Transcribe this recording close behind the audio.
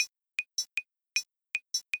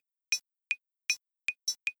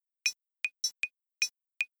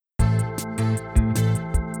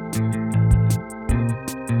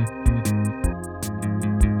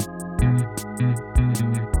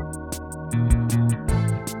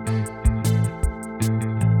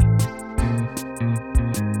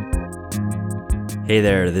Hey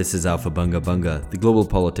there, this is Alpha Bunga Bunga, the global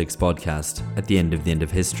politics podcast at the end of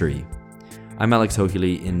history. I'm Alex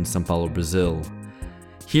Hochuli in São Paulo, Brazil.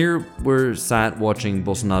 Here, we're sat watching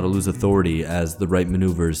Bolsonaro lose authority as the right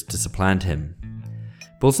maneuvers to supplant him.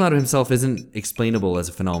 Bolsonaro himself isn't explainable as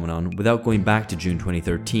a phenomenon without going back to June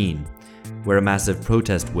 2013, where a massive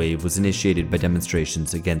protest wave was initiated by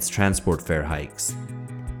demonstrations against transport fare hikes.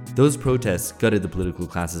 Those protests gutted the political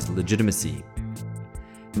class's legitimacy.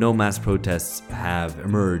 No mass protests have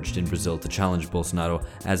emerged in Brazil to challenge Bolsonaro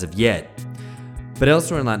as of yet. But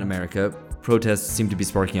elsewhere in Latin America, protests seem to be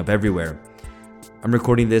sparking up everywhere. I'm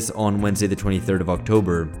recording this on Wednesday the 23rd of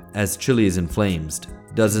October, as Chile is in flames.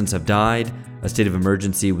 Dozens have died, a state of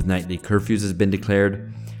emergency with nightly curfews has been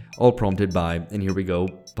declared, all prompted by, and here we go,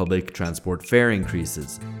 public transport fare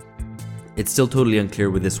increases. It's still totally unclear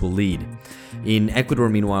where this will lead. In Ecuador,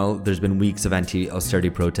 meanwhile, there's been weeks of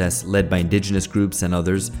anti-austerity protests led by indigenous groups and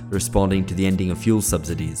others responding to the ending of fuel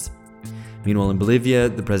subsidies. Meanwhile, in Bolivia,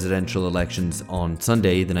 the presidential elections on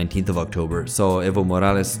Sunday, the 19th of October, saw Evo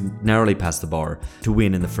Morales narrowly pass the bar to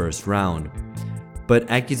win in the first round. But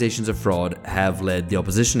accusations of fraud have led the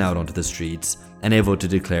opposition out onto the streets and Evo to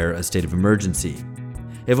declare a state of emergency.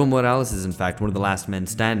 Evo Morales is in fact one of the last men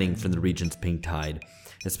standing from the region's pink tide,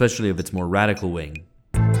 especially of its more radical wing.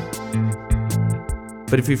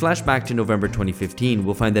 But if we flash back to November 2015,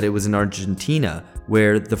 we'll find that it was in Argentina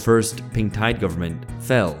where the first pink tide government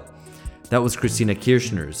fell. That was Cristina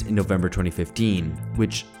Kirchner's in November 2015,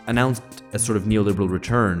 which announced a sort of neoliberal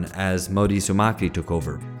return as Mauricio Macri took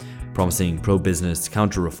over, promising pro-business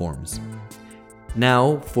counter-reforms.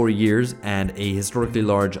 Now, 4 years and a historically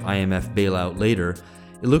large IMF bailout later,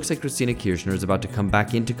 it looks like Cristina Kirchner is about to come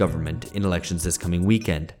back into government in elections this coming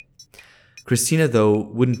weekend. Cristina, though,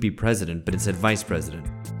 wouldn't be president, but instead vice president.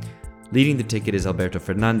 Leading the ticket is Alberto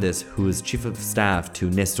Fernandez, who was chief of staff to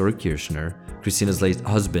Nestor Kirchner, Cristina's late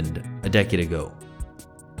husband, a decade ago.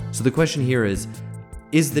 So the question here is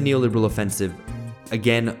the neoliberal offensive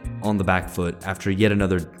again on the back foot after yet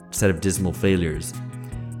another set of dismal failures?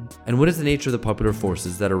 And what is the nature of the popular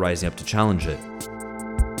forces that are rising up to challenge it?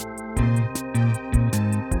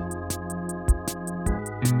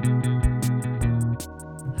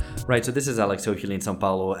 Right, so this is Alex Hochuli in São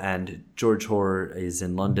Paulo, and George Hoare is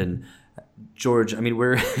in London. George, I mean,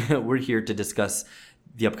 we're here to discuss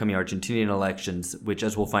the upcoming Argentinian elections, which,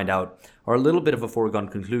 as we'll find out, are a little bit of a foregone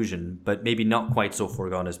conclusion, but maybe not quite so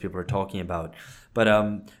foregone as people are talking about. But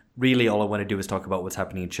really, all I want to do is talk about what's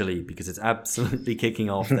happening in Chile, because it's absolutely kicking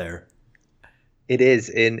off there. It is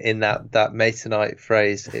in that Masonite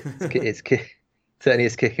phrase. It's certainly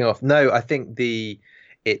is kicking off. No, I think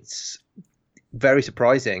it's very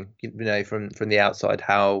surprising, from the outside,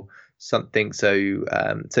 how something so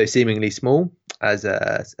seemingly small as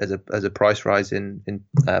a price rise in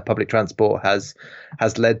public transport has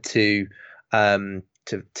led to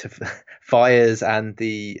fires and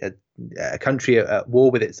a country at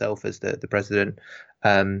war with itself, as the president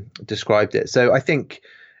described it. So I think,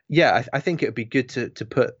 I think it would be good to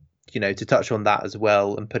put, to touch on that as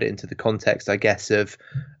well and put it into the context, I guess, of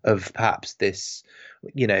perhaps this,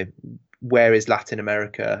 where is Latin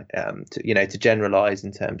America, to generalize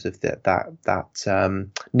in terms of that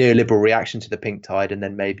neoliberal reaction to the pink tide, and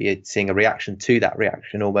then maybe seeing a reaction to that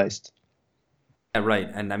reaction almost. Yeah, right.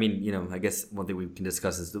 And I mean, I guess one thing we can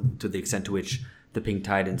discuss is to the extent to which the pink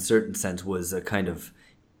tide, in certain sense, was a kind of,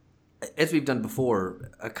 as we've done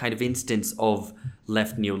before, a kind of instance of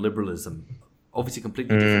left neoliberalism, obviously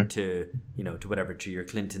completely different to your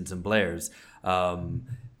Clintons and Blairs.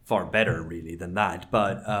 Far better, really, than that.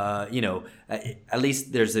 But, at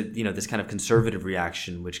least there's this kind of conservative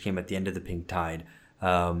reaction which came at the end of the pink tide.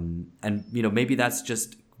 And, maybe that's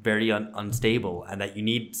just very unstable, and that you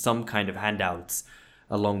need some kind of handouts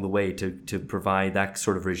along the way to provide that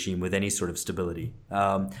sort of regime with any sort of stability.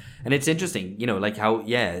 And it's interesting, like how,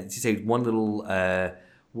 as you say, one little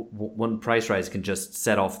one price rise can just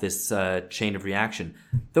set off this chain of reaction.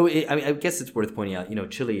 Though, I guess it's worth pointing out,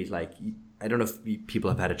 Chile, like, I don't know if people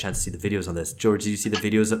have had a chance to see the videos on this. George, did you see the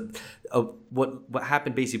videos of what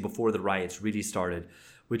happened basically before the riots really started,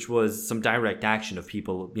 which was some direct action of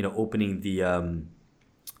people, opening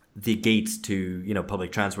the gates to,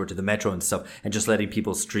 public transport, to the metro and stuff, and just letting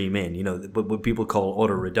people stream in, what people call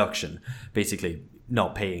auto reduction, basically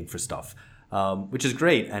not paying for stuff. Which is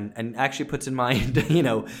great and actually puts in mind,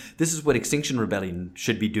 this is what Extinction Rebellion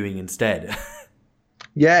should be doing instead.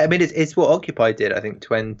 Yeah, I mean, it's what Occupy did, I think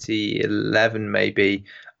 2011 maybe.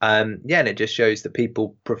 And it just shows that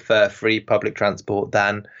people prefer free public transport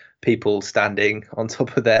than people standing on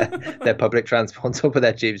top of their public transport, on top of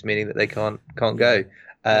their tubes, meaning that they can't go.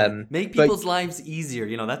 Make people's lives easier.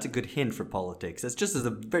 That's a good hint for politics. That's just as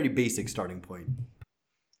a very basic starting point.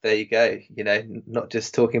 There you go. Not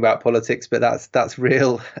just talking about politics, but that's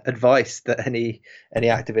real advice that any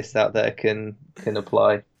activists out there can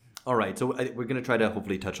apply. All right, so we're going to try to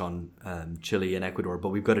hopefully touch on Chile and Ecuador, but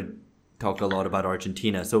we've got to talk a lot about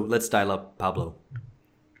Argentina. So let's dial up Pablo.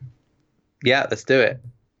 Yeah, let's do it.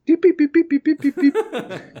 Beep, beep, beep, beep, beep, beep, beep, beep.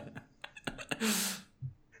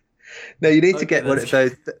 No, you need to get one of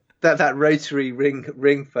those that rotary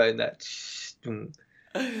ring phone that.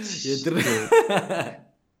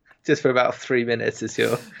 Just for about 3 minutes as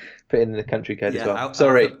you're putting in the country code as well.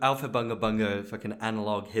 Sorry. Alpha Bunga Bunga, fucking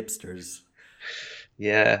analog hipsters.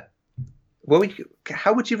 Yeah. Well,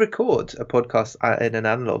 how would you record a podcast in an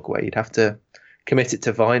analog way? You'd have to commit it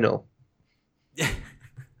to vinyl.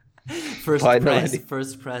 First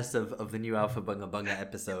press of the new Alpha Bunga Bunga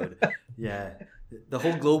episode. Yeah. The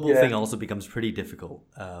whole global thing also becomes pretty difficult.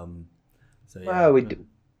 Well,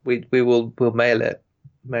 we'll mail it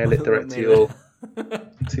direct to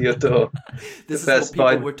your door. This is what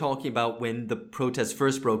people were talking about when the protests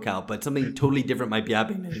first broke out, but something totally different might be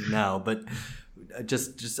happening now. But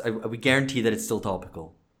we guarantee that it's still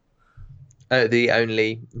topical. The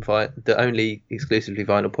only exclusively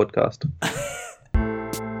vinyl podcast.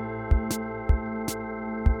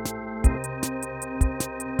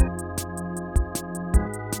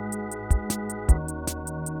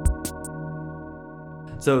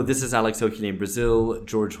 So this is Alex O'Keefe in Brazil,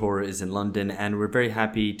 George Hoare is in London, and we're very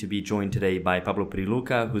happy to be joined today by Pablo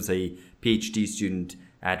Priluca, who's a PhD student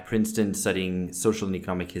at Princeton studying social and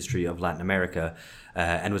economic history of Latin America,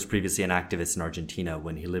 and was previously an activist in Argentina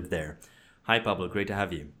when he lived there. Hi, Pablo. Great to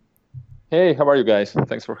have you. Hey, how are you guys?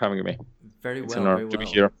 Thanks for having me. Very well. It's an honor to be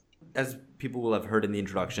here. As people will have heard in the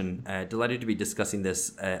introduction, delighted to be discussing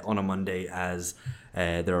this on a Monday as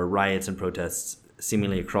there are riots and protests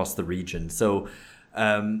seemingly across the region. So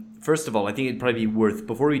first of all, I think it'd probably be worth,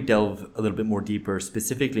 before we delve a little bit more deeper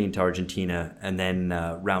specifically into Argentina and then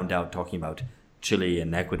round out talking about Chile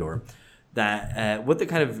and Ecuador, that what the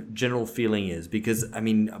kind of general feeling is, because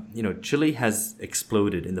Chile has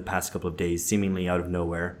exploded in the past couple of days, seemingly out of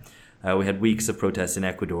nowhere. We had weeks of protests in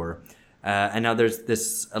Ecuador, and now there's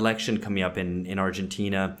this election coming up in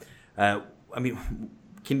Argentina. What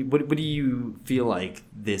do you feel like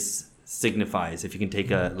this signifies? If you can take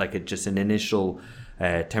just an initial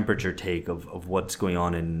temperature take of what's going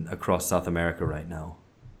on across South America right now.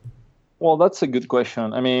 Well, that's a good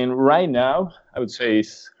question. Right now, I would say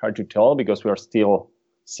it's hard to tell because we are still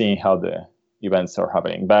seeing how the events are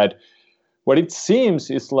happening. But what it seems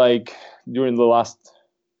is like during the last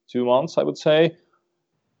 2 months, I would say,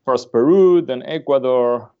 first Peru, then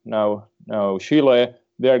Ecuador, now Chile,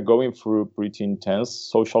 they are going through pretty intense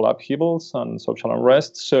social upheavals and social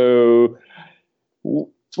unrest. So,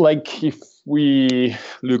 if we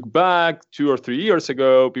look back 2 or 3 years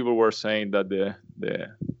ago, people were saying that the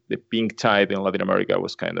pink tide in Latin America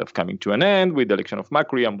was kind of coming to an end with the election of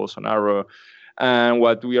Macri and Bolsonaro. And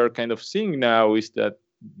what we are kind of seeing now is that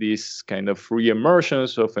this kind of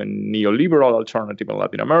re-emergence of a neoliberal alternative in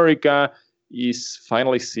Latin America is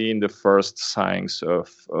finally seeing the first signs of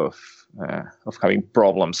having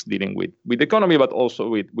problems dealing with the economy, but also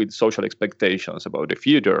with social expectations about the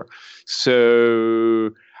future.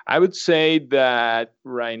 So I would say that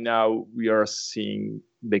right now we are seeing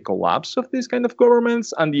the collapse of these kind of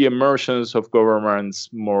governments and the emergence of governments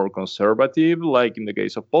more conservative, like in the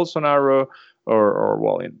case of Bolsonaro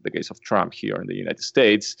or in the case of Trump here in the United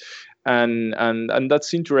States. And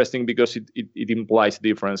that's interesting because it implies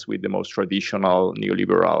difference with the most traditional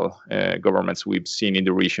neoliberal governments we've seen in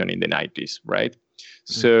the region in the 90s, right?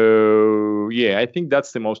 Mm-hmm. So yeah, I think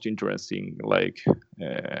that's the most interesting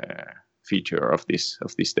feature of these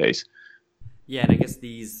days. Yeah, and I guess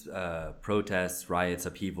these protests, riots,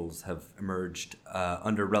 upheavals have emerged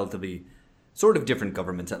under relatively sort of different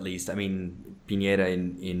governments, at least. Piñera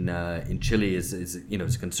in Chile is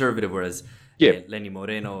a conservative, whereas Lenín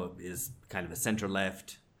Moreno is kind of a center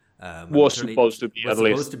left. Was supposed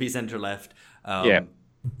to be center left.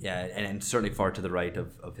 And certainly far to the right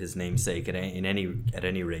of his namesake at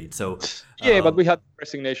any rate. So but we had the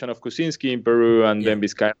resignation of Kuczynski in Peru, and then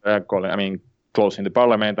Vizcarra closing the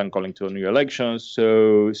parliament and calling to new elections.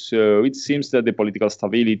 So it seems that the political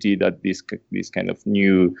stability that this kind of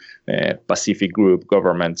new Pacific group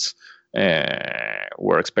governments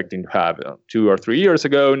were expecting to have 2 or 3 years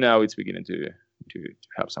ago, now it's beginning to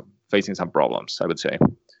have facing some problems, I would say.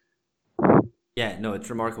 Yeah, no, it's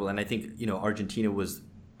remarkable, and I think Argentina was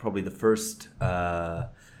probably the first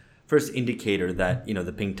first indicator that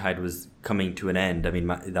the pink tide was coming to an end? I mean,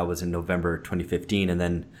 that was in November 2015, and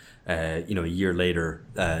then a year later,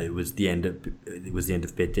 it was the end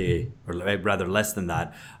of PT, or rather less than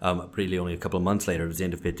that. Really, only a couple of months later, it was the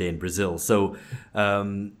end of PT in Brazil. So,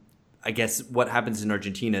 I guess what happens in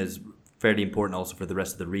Argentina is fairly important also for the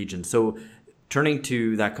rest of the region. So, turning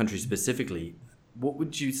to that country specifically, what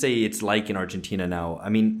would you say it's like in Argentina now? I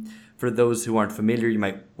mean, for those who aren't familiar, you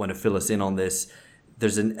might want to fill us in on this.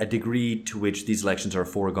 There's a degree to which these elections are a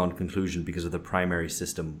foregone conclusion because of the primary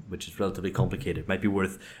system, which is relatively complicated. It might be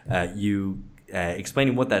worth you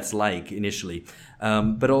explaining what that's like initially.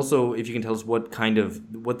 But also, if you can tell us what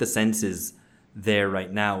the sense is there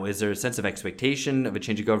right now. Is there a sense of expectation of a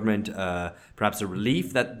change of government, perhaps a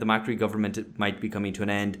relief that the Macri government might be coming to an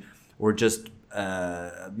end, or just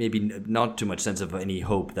maybe not too much sense of any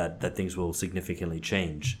hope that things will significantly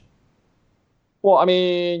change? Well, I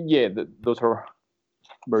mean, yeah, those are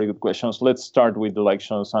very good questions. Let's start with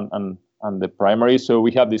elections and the primary. So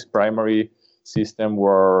we have this primary system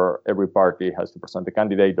where every party has to present a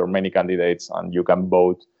candidate or many candidates, and you can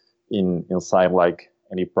vote inside like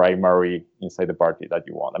any primary inside the party that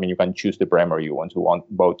you want. I mean, you can choose the primary you want to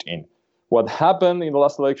vote in. What happened in the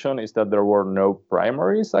last election is that there were no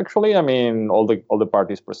primaries, actually. I mean, all the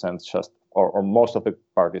parties present just, or most of the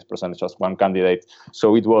parties present just one candidate.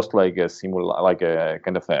 So it was like a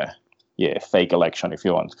kind of a fake election, if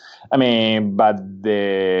you want. I mean, but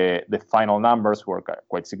the final numbers were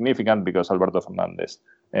quite significant because Alberto Fernandez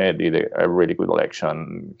did a really good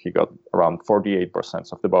election. He got around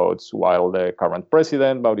 48% of the votes, while the current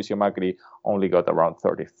president, Mauricio Macri, only got around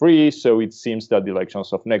 33%. So it seems that the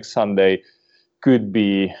elections of next Sunday could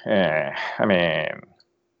be,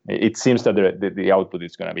 it seems that the output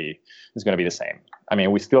is going to be the same. I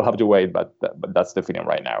mean, we still have to wait, but that's the feeling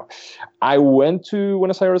right now. I went to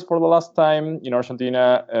Buenos Aires for the last time in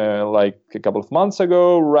Argentina like a couple of months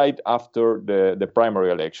ago, right after the primary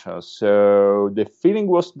elections. So the feeling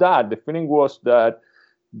was that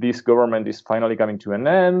this government is finally coming to an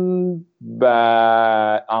end.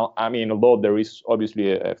 But I mean, although there is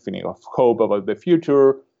obviously a feeling of hope about the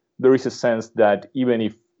future, there is a sense that even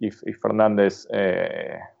if Fernandez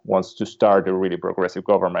wants to start a really progressive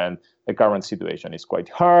government, the current situation is quite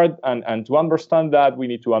hard. And to understand that, we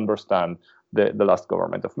need to understand the last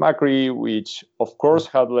government of Macri, which, of course,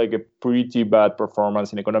 had like a pretty bad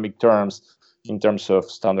performance in economic terms, in terms of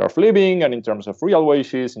standard of living and in terms of real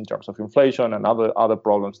wages, in terms of inflation and other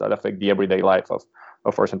problems that affect the everyday life of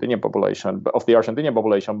the Argentinian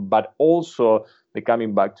population, but also the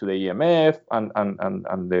coming back to the IMF and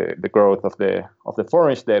the growth of the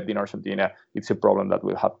foreign debt in Argentina. It's a problem that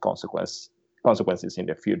will have consequences in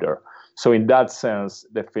the future. So in that sense,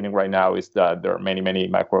 the feeling right now is that there are many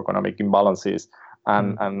macroeconomic imbalances,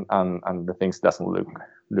 and the things doesn't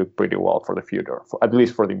look pretty well for the future, at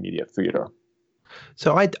least for the immediate future.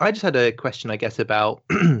 So I just had a question, I guess, about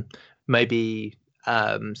maybe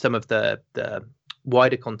some of the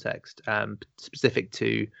wider context specific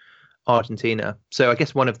to Argentina. So I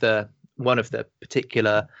guess one of the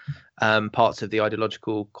particular parts of the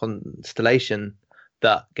ideological constellation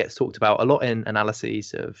that gets talked about a lot in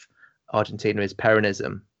analyses of Argentina is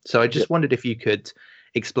Peronism. So I just wondered if you could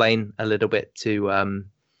explain a little bit to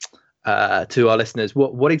our listeners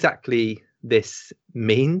what exactly this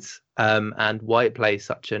means and why it plays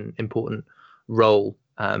such an important role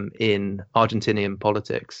in Argentinian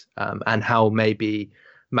politics, and how maybe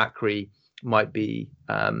Macri might be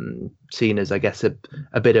seen as, I guess,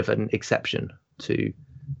 a bit of an exception to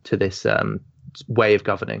this way of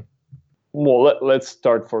governing. Well, let's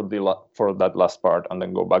start for that last part and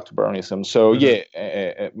then go back to Peronism. So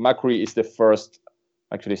Macri is the first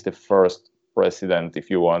president, if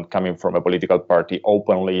you want, coming from a political party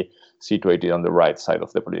openly situated on the right side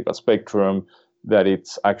of the political spectrum, that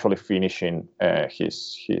it's actually finishing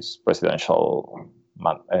his presidential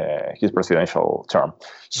term.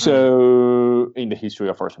 So in the history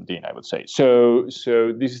of Argentina, I would say. So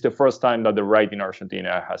this is the first time that the right in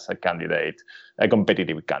Argentina has a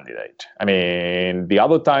competitive candidate. I mean, the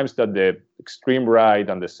other times that the extreme right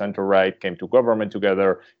and the center right came to government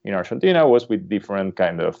together in Argentina was with different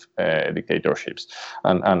kind of dictatorships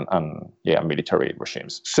and military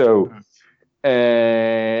regimes. So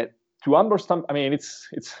to understand, I mean, it's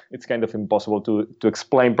kind of impossible to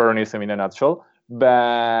explain Peronism in a nutshell.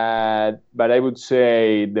 But I would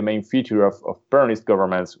say the main feature of Peronist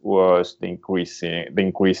governments was the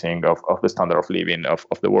increasing of the standard of living of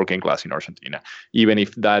the working class in Argentina. Even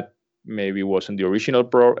if that maybe wasn't the original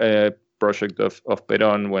project of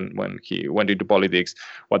Perón when he went into politics.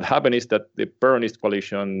 What happened is that the Peronist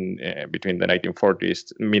coalition between the mid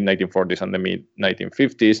 1940s and the mid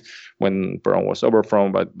 1950s, when Perón was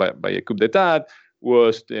overthrown by a coup d'état,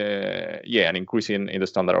 was an increase in the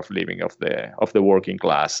standard of living of the working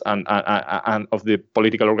class and of the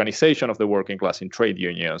political organization of the working class in trade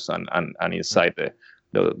unions and inside the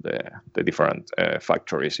different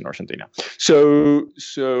factories in Argentina. So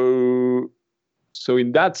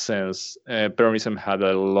in that sense, Peronism had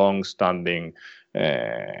a long-standing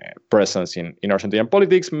presence in Argentinian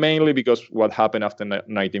politics, mainly because what happened after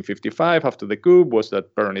 1955, after the coup, was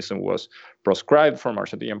that Peronism was proscribed from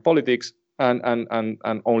Argentinian politics and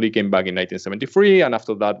only came back in 1973. And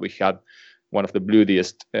after that, we had one of the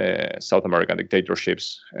bloodiest South American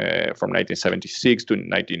dictatorships from 1976 to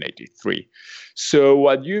 1983. So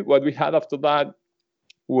what we had after that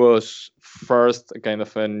was first a kind of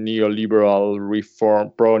a pro-neoliberal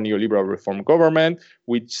reform government,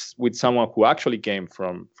 with someone who actually came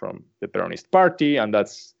from the Peronist party, and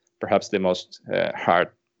that's perhaps the most hard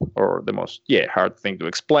thing to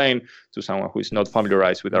explain to someone who is not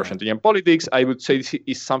familiarized with Argentinian politics. I would say this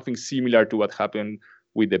is something similar to what happened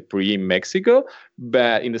with the pre-Mexico,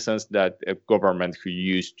 but in the sense that a government who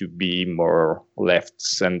used to be more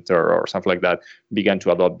left-center or something like that began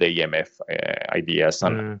to adopt the EMF ideas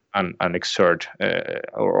and exert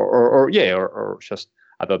or just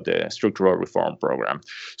adopt the structural reform program.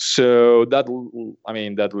 So that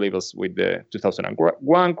leaves us with the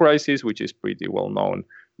 2001 crisis, which is pretty well known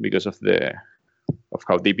because of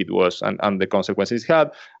how deep it was and the consequences it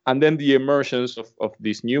had. And then the emergence of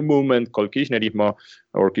this new movement called Kirchnerismo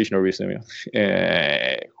or Kirchnerism,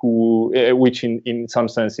 which in some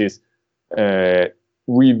senses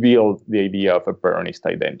revealed the idea of a Peronist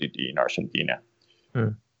identity in Argentina.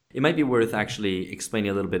 It might be worth actually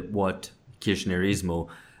explaining a little bit what Kirchnerismo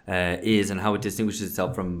is and how it distinguishes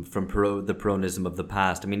itself from the Peronism of the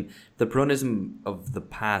past. I mean, the Peronism of the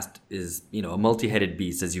past is, a multi-headed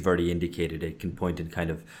beast, as you've already indicated. It can point in kind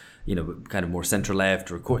of more centre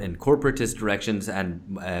left or in corporatist directions and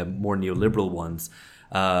more neoliberal ones.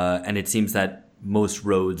 And it seems that most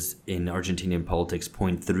roads in Argentinian politics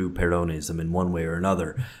point through Peronism in one way or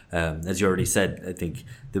another. As you already said, I think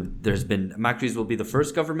Macri's will be the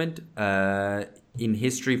first government in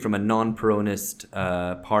history from a non-Peronist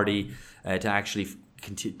party to actually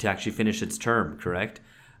finish its term, correct?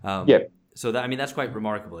 So that's quite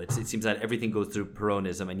remarkable. It seems that everything goes through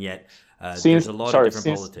Peronism, and yet there's a lot of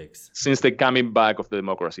different politics. Since the coming back of the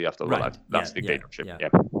democracy after the last dictatorship.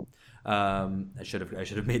 I should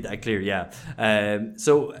have made that clear.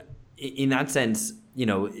 So in that sense,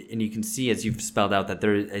 and you can see, as you've spelled out, that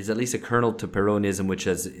there is at least a kernel to Peronism, which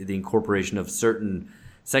has the incorporation of certain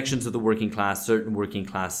sections of the working class, certain working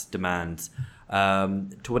class demands.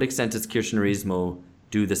 To what extent does Kirchnerismo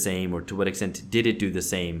do the same, or to what extent did it do the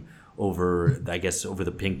same over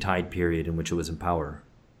the pink tide period in which it was in power?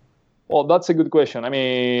 Well, that's a good question. I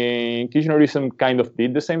mean, Kirchnerism kind of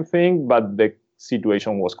did the same thing, but the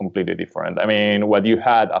situation was completely different. I mean, what you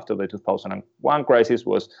had after the 2001 crisis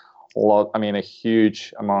was a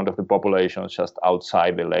huge amount of the population just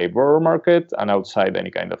outside the labor market and outside any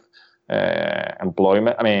kind of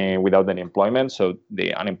employment. Without any employment, so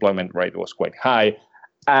the unemployment rate was quite high.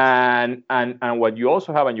 And what you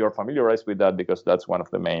also have, and you're familiarized with that because that's one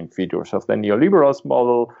of the main features of the neoliberals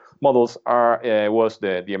models was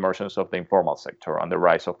the emergence of the informal sector and the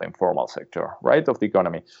rise of the informal sector, right, of the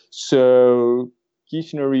economy. So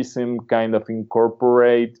Kirchnerism kind of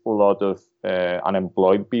incorporate a lot of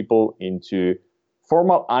unemployed people into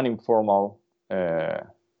formal and informal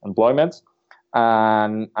employments.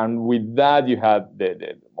 And with that, you had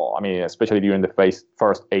especially during the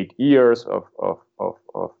first 8 years of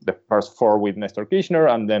the first 4 with Nestor Kirchner,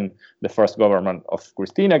 and then the first government of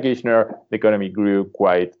Cristina Kirchner, the economy grew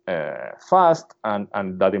quite fast,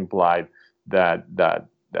 and that implied that the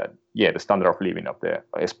standard of living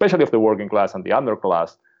especially of the working class and the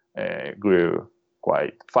underclass grew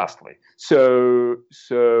quite fastly. So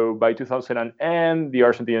by 2010, the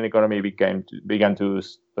Argentinian economy began to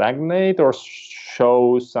stagnate or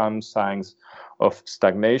show some signs of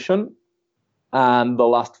stagnation. And the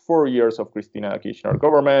last 4 years of Cristina Kirchner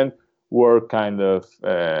government were kind of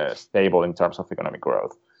stable in terms of economic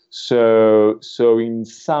growth. So in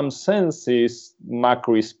some senses,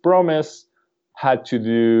 Macri's promise had to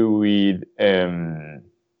do with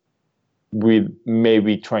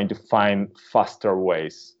maybe trying to find faster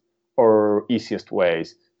ways or easiest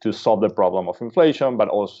ways to solve the problem of inflation, but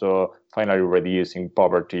also finally reducing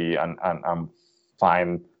poverty and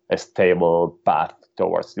find a stable path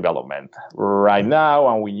towards development right now,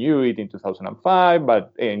 and we knew it in 2005,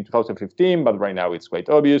 but in 2015, but right now it's quite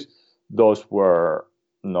obvious. Those were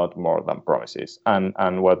not more than promises.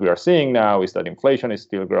 And what we are seeing now is that inflation is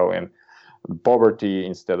still growing, poverty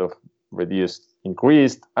instead of reduced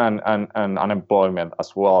increased, and unemployment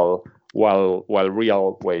as well, while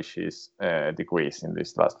real wages decreased in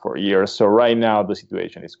these last 4 years. So right now the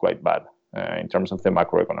situation is quite bad in terms of the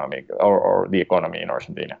macroeconomic or the economy in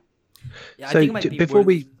Argentina. Yeah, I think it might be before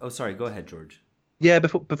worth... Oh, sorry. Go ahead, George. Yeah,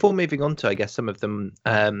 before moving on to, I guess, some of the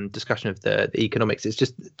discussion of the economics, it's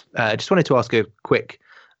just wanted to ask a quick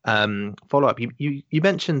follow up. You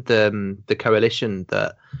mentioned the coalition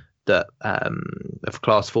that of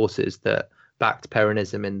class forces that backed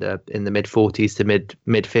Peronism in the mid 40s to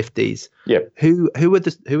mid 50s. Yeah. Who were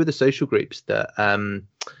the social groups that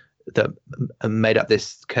made up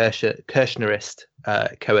this Kirchnerist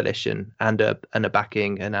coalition and are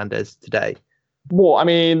backing Hernandez today? Well, I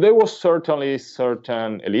mean, there was certainly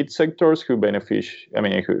certain elite sectors who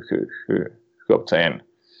who obtain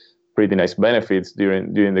pretty nice benefits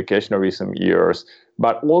during the Kirchnerism years.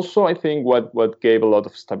 But also, I think what gave a lot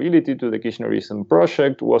of stability to the Kirchnerism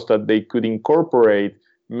project was that they could incorporate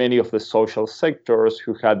many of the social sectors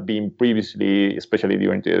who had been previously, especially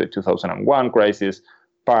during the 2001 crisis,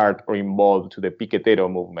 part or involved to the Piquetero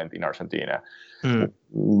movement in Argentina.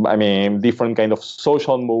 I mean, different kind of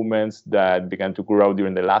social movements that began to grow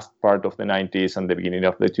during the last part of the 90s and the beginning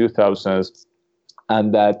of the 2000s.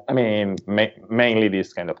 And that, I mean, mainly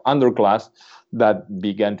this kind of underclass that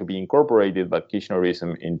began to be incorporated by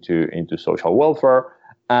Kirchnerism into social welfare.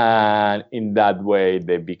 And in that way,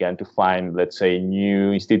 they began to find, let's say,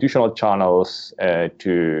 new institutional channels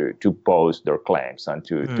to pose their claims and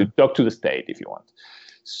to talk to the state, if you want.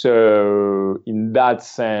 So in that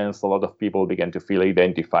sense, a lot of people began to feel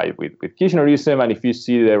identified with Kirchnerism. And if you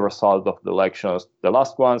see the result of the elections, the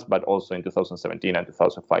last ones, but also in 2017 and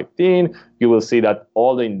 2015, you will see that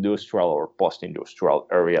all the industrial or post-industrial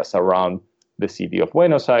areas around the city of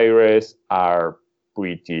Buenos Aires are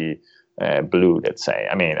pretty blue, let's say.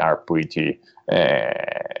 I mean, are pretty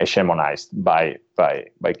hegemonized by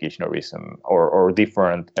Kirchnerism or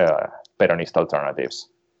different Peronist alternatives.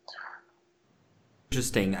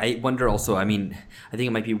 Interesting. I wonder also, I mean, I think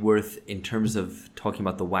it might be worth, in terms of talking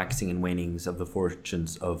about the waxing and wanings of the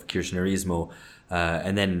fortunes of Kirchnerismo,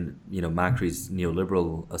 and then, Macri's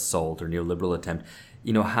neoliberal assault or neoliberal attempt,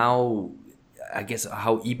 how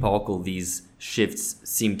epochal these shifts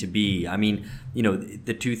seem to be. I mean,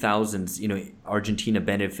 the 2000s, Argentina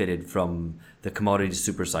benefited from the commodity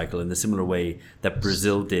super cycle in the similar way that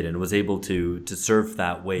Brazil did and was able to surf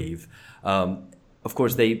that wave. Of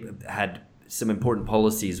course, they had some important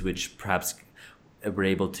policies which perhaps were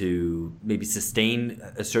able to maybe sustain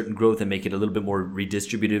a certain growth and make it a little bit more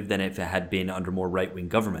redistributive than if it had been under more right-wing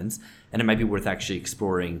governments. And it might be worth actually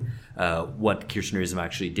exploring what Kirchnerism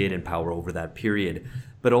actually did in power over that period,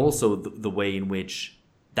 but also the way in which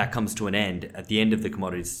that comes to an end at the end of the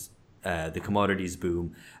commodities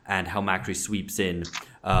boom, and how Macri sweeps in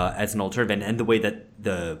as an alternative, and the way that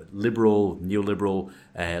the neoliberal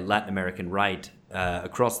Latin American right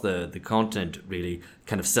across the continent really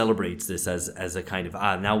kind of celebrates this as a kind of,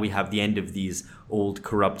 now we have the end of these old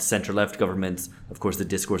corrupt center-left governments. Of course, the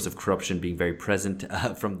discourse of corruption being very present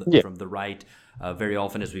from the right. Very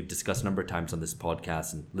often, as we've discussed a number of times on this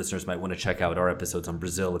podcast, and listeners might want to check out our episodes on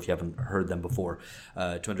Brazil if you haven't heard them before,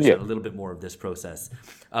 to understand a little bit more of this process.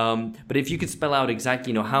 But if you could spell out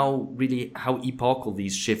exactly, how epochal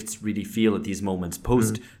these shifts really feel at these moments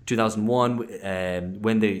post 2001,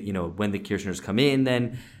 when the Kirchners come in,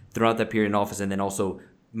 then throughout that period in office, and then also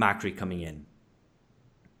Macri coming in.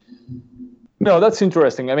 No, that's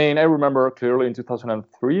interesting. I mean, I remember clearly in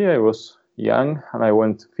 2003, I was young,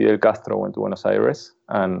 and Fidel Castro went to Buenos Aires,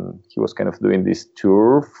 and he was kind of doing this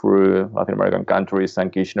tour through Latin American countries,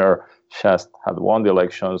 and Kirchner just had won the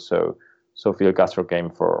election, so Fidel Castro came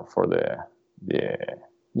for the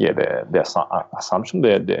assumption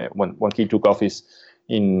when he took office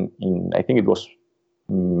in I think it was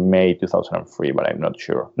May 2003, but I'm not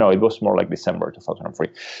sure. No, it was more like December 2003.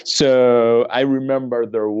 So I remember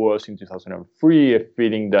there was in 2003 a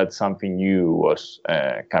feeling that something new was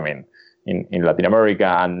coming in Latin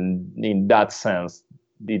America, and in that sense,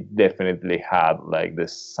 it definitely had like the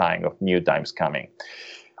sign of new times coming.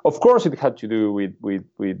 Of course, it had to do with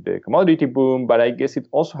the commodity boom, but I guess it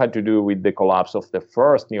also had to do with the collapse of the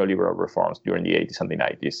first neoliberal reforms during the 80s and the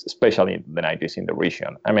 90s, especially in the 90s in the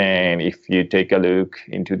region. I mean, if you take a look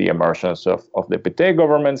into the emergence of the PT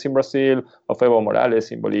governments in Brazil, of Evo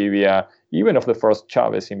Morales in Bolivia, even of the first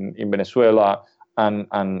Chavez in Venezuela, and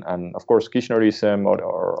of course Kirchnerism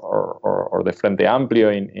or the Frente Amplio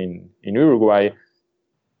in Uruguay.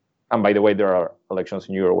 And by the way, there are elections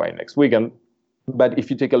in Uruguay next weekend. But if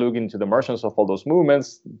you take a look into the emergence of all those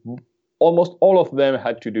movements, almost all of them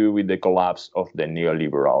had to do with the collapse of the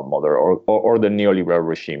neoliberal model or the neoliberal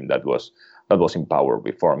regime that was in power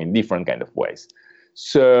before, in different kind of ways.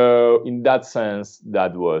 So in that sense,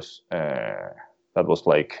 that was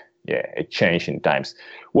like a change in times.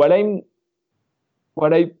 What I'm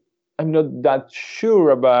not that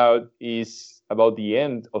sure about is about the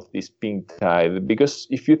end of this pink tide, because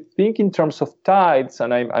if you think in terms of tides,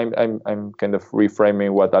 and I'm kind of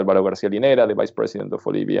reframing what Álvaro García Linera, the vice president of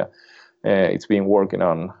Bolivia, it's been working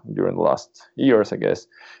on during the last years, I guess.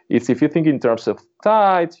 It's if you think in terms of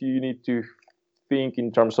tides, you need to think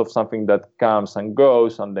in terms of something that comes and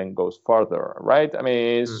goes and then goes further, right? I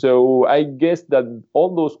mean, so I guess that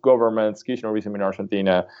all those governments, Kirchnerism in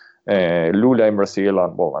Argentina, Lula in Brazil,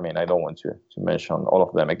 and well, I mean, I don't want to mention all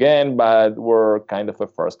of them again, but were kind of a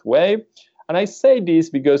first wave. And I say this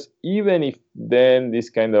because even if then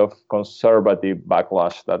this kind of conservative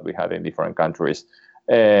backlash that we had in different countries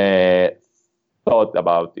thought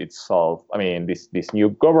about itself, I mean, these new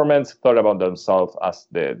governments thought about themselves as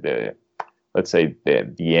the let's say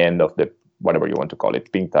the end of the, whatever you want to call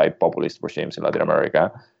it, pink tide populist regimes in Latin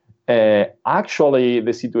America. Actually,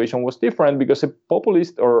 the situation was different because a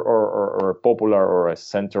populist or a popular or a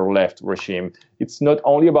center-left regime, it's not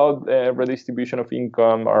only about redistribution of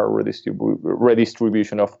income or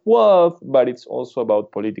redistribution of wealth, but it's also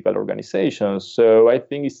about political organizations. So I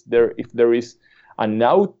think if there is an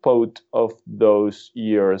output of those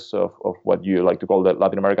years of what you like to call the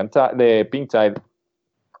Latin American the pink tide,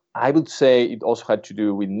 I would say it also had to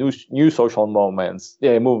do with new social movements,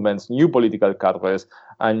 new political cadres,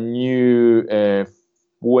 and new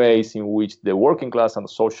ways in which the working class and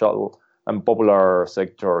social and popular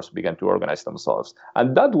sectors began to organize themselves.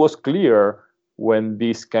 And that was clear when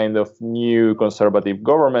these kind of new conservative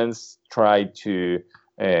governments tried to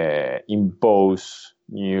impose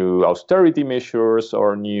new austerity measures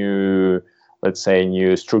or new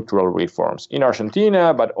structural reforms in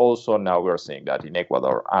Argentina, but also now we're seeing that in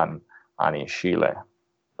Ecuador and in Chile.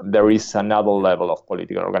 There is another level of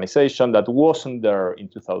political organization that wasn't there in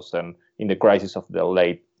 2000, in the crisis of the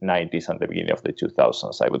late 90s and the beginning of the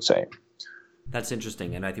 2000s, I would say. That's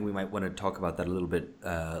interesting, and I think we might want to talk about that a little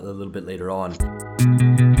bit later on.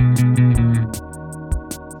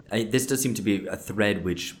 This does seem to be a thread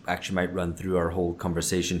which actually might run through our whole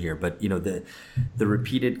conversation here, but you know, the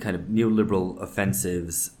repeated kind of neoliberal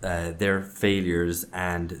offensives, their failures,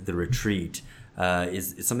 and the retreat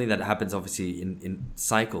is something that happens obviously in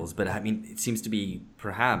cycles. But I mean, it seems to be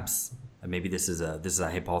perhaps, and maybe this is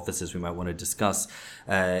a hypothesis we might want to discuss,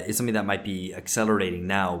 is something that might be accelerating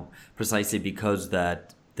now, precisely because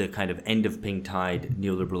that the kind of end of pink tide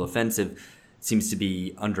neoliberal offensive seems to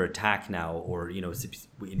be under attack now, or you know,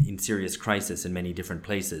 in serious crisis in many different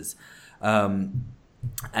places. And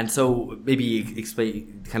so maybe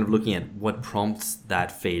explain, kind of looking at what prompts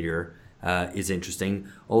that failure is interesting.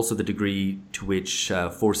 Also, the degree to which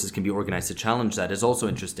forces can be organized to challenge that is also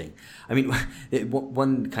interesting. I mean,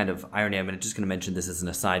 one kind of irony, I'm just going to mention this as an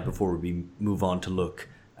aside before we move on to look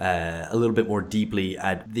a little bit more deeply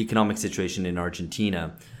at the economic situation in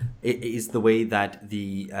Argentina, is the way that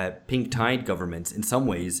the pink tide governments in some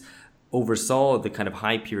ways oversaw the kind of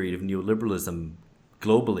high period of neoliberalism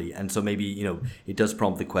globally. And so maybe, you know, it does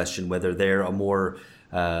prompt the question whether they're a more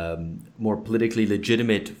politically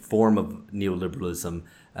legitimate form of neoliberalism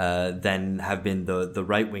than have been the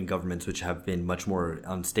right-wing governments, which have been much more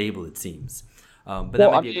unstable, it seems. But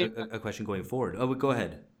that might be a question going forward. Oh, go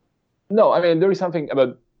ahead. No, I mean, there is something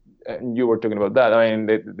about, you were talking about that. I mean,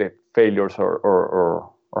 the failures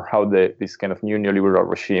or how this kind of new neoliberal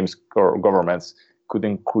regimes or governments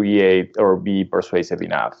couldn't create or be persuasive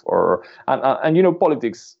enough, and you know,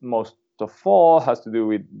 politics most of all have to do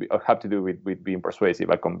with being persuasive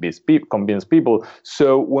and convince people.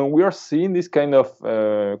 So when we are seeing this kind of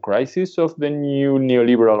crisis of the new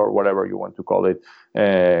neoliberal or whatever you want to call it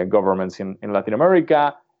governments in Latin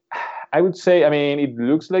America, I would say, I mean, it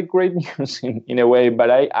looks like great news in a way,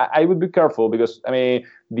 but I would be careful because, I mean,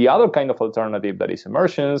 the other kind of alternative that is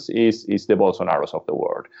emergence is the Bolsonaros of the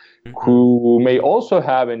world, who may also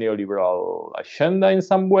have a neoliberal agenda in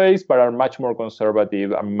some ways, but are much more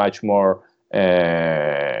conservative and much more,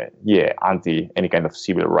 anti any kind of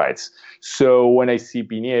civil rights. So when I see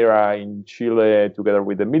Piñera in Chile together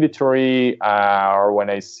with the military, or when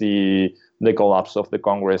I see the collapse of the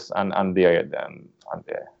Congress and the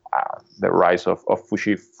the rise of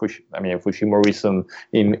Fujimorism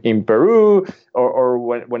in Peru, or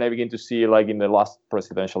when I begin to see, like in the last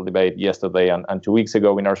presidential debate yesterday and 2 weeks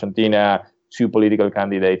ago in Argentina, two political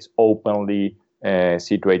candidates openly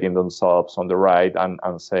situating themselves on the right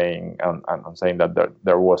and saying that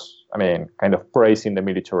there was, kind of praising the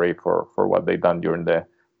military for what they've done during the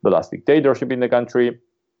last dictatorship in the country.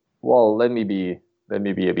 Well, let me be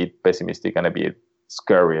a bit pessimistic and a bit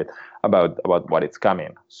scary about what is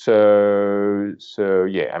coming. So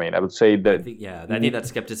yeah, I would say that I think that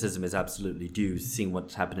skepticism is absolutely due, seeing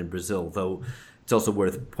what's happened in Brazil, though. It's also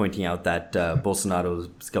worth pointing out that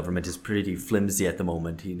Bolsonaro's government is pretty flimsy at the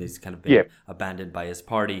moment. He's kind of been abandoned by his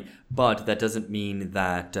party, but that doesn't mean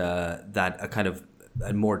that that a kind of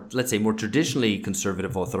a more, let's say, more traditionally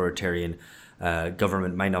conservative authoritarian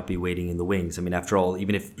government might not be waiting in the wings. After all,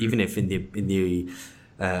 even if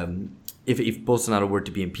if Bolsonaro were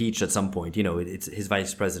to be impeached at some point, it's his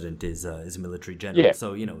vice president is a military general. Yeah.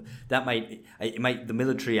 So that the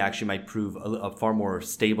military actually might prove a far more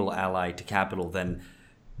stable ally to capital than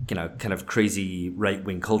kind of crazy right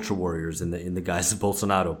wing culture warriors in the guise of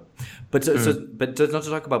Bolsonaro. But but not to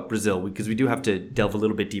talk about Brazil, because we do have to delve a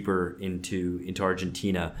little bit deeper into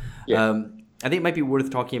Argentina. Yeah. I think it might be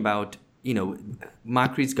worth talking about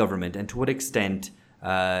Macri's government and to what extent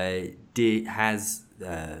has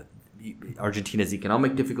Argentina's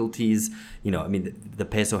economic difficulties. The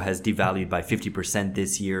peso has devalued by 50%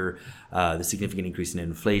 this year. The significant increase in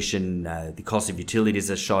inflation, the cost of utilities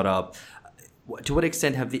has shot up. To what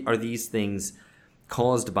extent are these things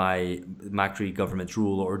caused by Macri government's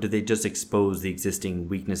rule, or do they just expose the existing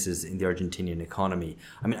weaknesses in the Argentinian economy?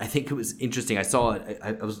 I think it was interesting. I saw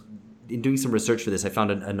I was in doing some research for this. I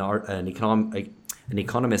found an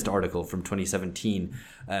Economist article from 2017,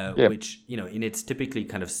 which, in its typically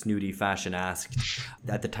kind of snooty fashion, asked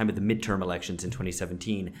at the time of the midterm elections in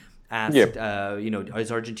 2017, asked,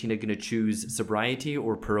 is Argentina going to choose sobriety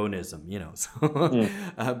or Peronism?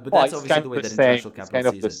 But that's obviously the way that international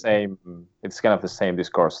capital sees it. It's kind of the same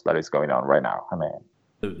discourse that is going on right now.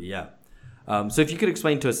 Absolutely, yeah. So if you could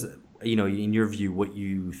explain to us, in your view, what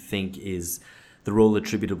you think is the role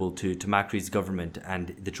attributable to Macri's government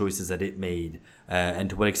and the choices that it made, and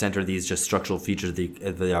to what extent are these just structural features of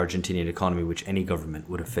the Argentinian economy, which any government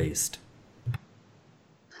would have faced?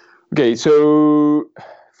 Okay, so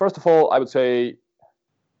first of all, I would say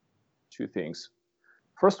two things.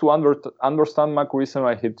 First, to understand Macrism,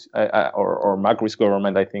 or Macri's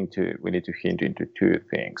government, I think we need to hint into two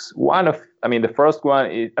things. The first one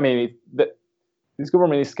is, this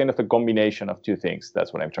government is kind of a combination of two things.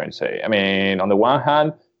 That's what I'm trying to say. On the one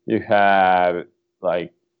hand, you have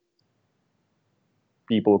like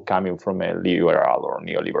people coming from a liberal or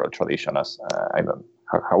neoliberal tradition, as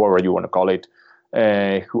however you want to call it,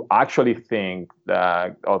 who actually think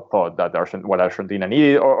that or thought that what Argentina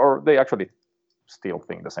needed, or they actually still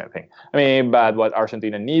think the same thing. But what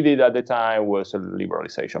Argentina needed at the time was a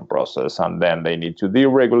liberalization process, and then they need to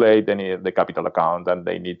deregulate the capital account, and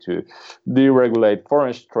they need to deregulate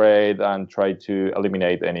foreign trade and try to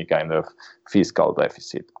eliminate any kind of fiscal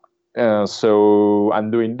deficit.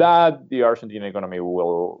 And doing that, the Argentine economy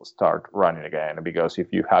will start running again, because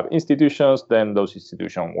if you have institutions, then those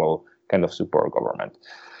institutions will kind of support government.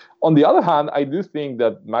 On the other hand, I do think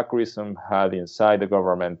that Macrism had inside the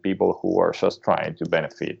government people who were just trying to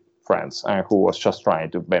benefit friends and who was just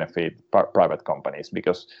trying to benefit private companies,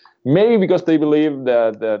 because they believe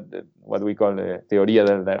that what we call the teoría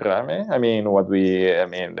del derrame.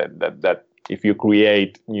 That if you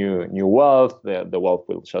create new wealth, the wealth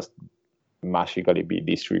will just magically be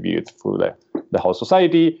distributed through the whole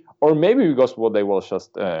society, or maybe because they will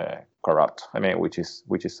just corrupt. Which is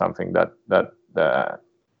something that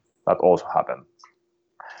also happened.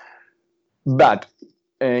 But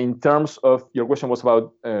in terms of, your question was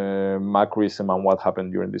about Macrism and what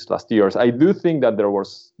happened during these last years. I do think that there were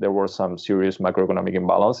some serious macroeconomic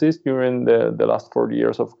imbalances during the last 4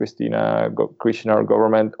 years of Kirchner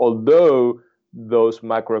government, although those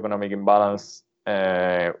macroeconomic imbalances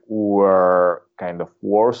were kind of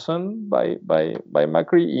worsened by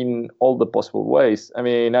Macri in all the possible ways.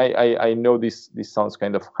 I know this sounds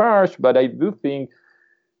kind of harsh, but I do think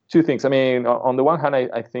two things. On the one hand,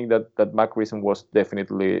 I think that Macrism was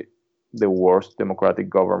definitely the worst democratic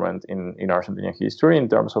government in Argentinian history in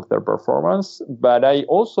terms of their performance. But I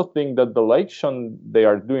also think that the election they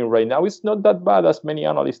are doing right now is not that bad as many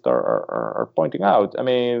analysts are pointing out.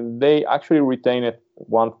 They actually retained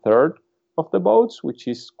 1/3 of the votes, which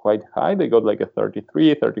is quite high. They got like a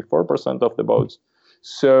 34% of the votes.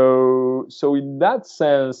 So in that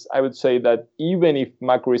sense, I would say that even if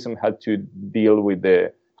Macrism had to deal with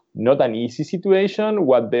the not an easy situation.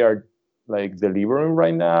 What they are like delivering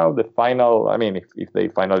right now, the final. I mean, if they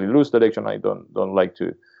finally lose the election, I don't like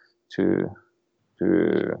to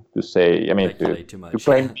say. I mean, to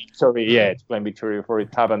claim victory. Yeah, to claim victory before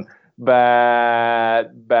it happened.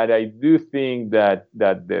 But I do think that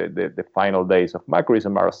the final days of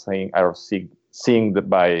Macrism are seen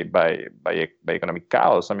by economic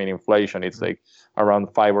chaos. I mean, inflation, it's like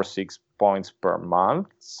around 5 or 6 points per month.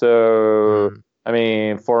 So I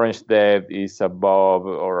mean, foreign debt is above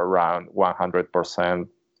or around 100%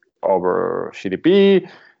 over GDP.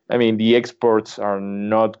 I mean, the exports are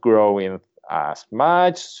not growing as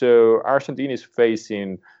much. So Argentina is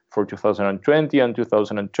facing, for 2020 and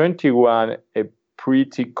 2021, a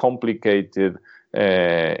pretty complicated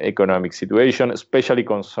economic situation, especially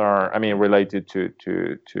related to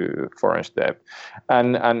foreign debt.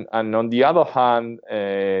 And on the other hand,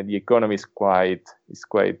 the economy is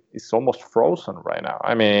almost frozen right now.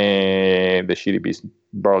 I mean, the GDP is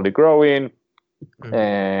barely growing.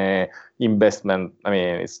 Investment, I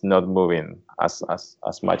mean, it's not moving as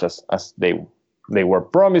much as they were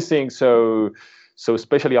promising. So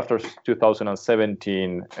especially after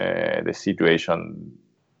 2017, the situation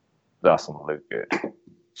doesn't look good.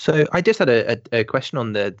 So I just had a question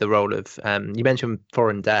on the role of you mentioned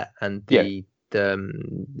foreign debt and the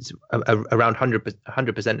around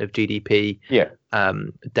 100% of GDP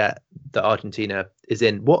debt that Argentina is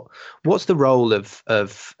in. What's the role of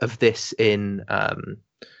this in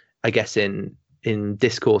I guess in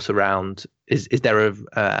discourse around is there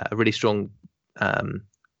a really strong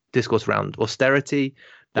discourse around austerity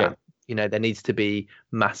that there needs to be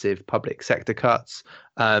massive public sector cuts?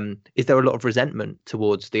 Is there a lot of resentment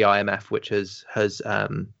towards the IMF, which has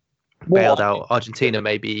bailed out Argentina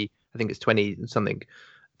maybe, I think it's 20 something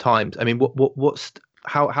times? I mean,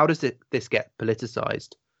 how does this get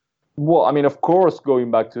politicized? Well, I mean, of course,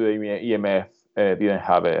 going back to the IMF didn't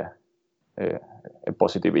have a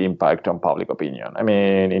positive impact on public opinion. I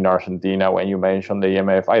mean, in Argentina, when you mention the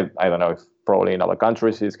IMF, I don't know if probably in other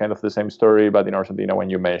countries it's kind of the same story, but in Argentina, when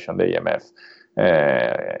you mention the IMF,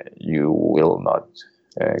 you will not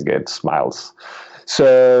get smiles.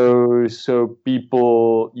 So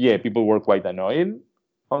people were quite annoyed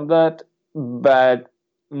on that, but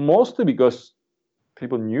mostly because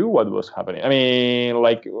people knew what was happening. I mean,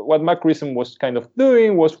 like what Macrism was kind of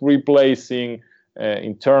doing was replacing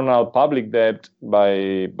internal public debt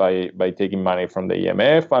by taking money from the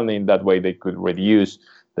IMF, and in that way they could reduce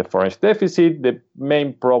the foreign deficit. The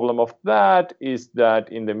main problem of that is that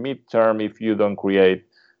in the midterm, if you don't create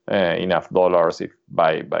enough dollars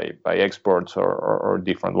by exports or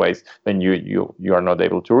different ways, then you are not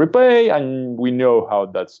able to repay. And we know how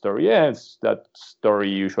that story ends. That story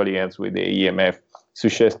usually ends with the IMF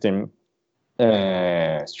suggesting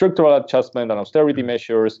structural adjustment and austerity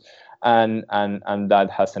measures, and that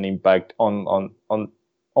has an impact on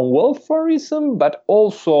welfareism, but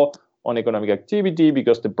also on economic activity,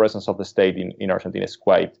 because the presence of the state in Argentina is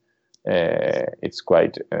quite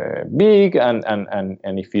big, and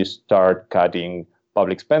if you start cutting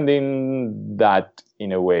public spending, that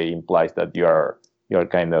in a way implies that you're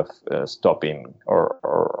kind of stopping or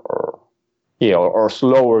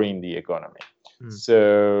slowing the economy.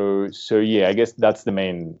 So I guess that's the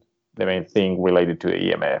main thing related to the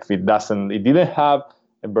IMF. It didn't have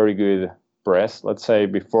a very good press, let's say,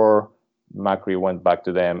 before Macri went back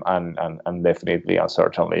to them, and definitely and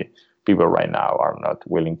certainly people right now are not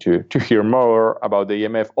willing to hear more about the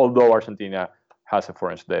IMF, although Argentina has a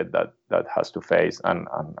foreign debt that has to face and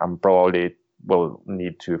probably will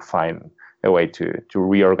need to find a way to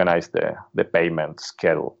reorganize the payment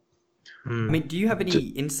schedule. I mean, do you have any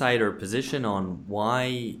insight or position on why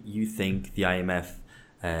you think the IMF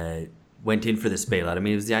went in for this bailout? I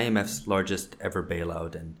mean, it was the IMF's largest ever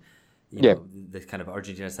bailout, and the kind of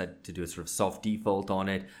Argentina decided to do a sort of soft default on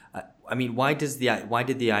it. I mean, why did the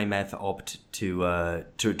IMF opt to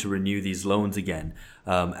renew these loans again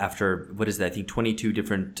after what is that? I think 22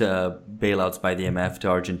 different bailouts by the IMF to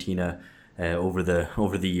Argentina over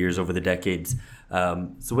the years, over the decades.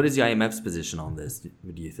 So, what is the IMF's position on this?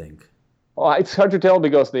 What do you think? Well, it's hard to tell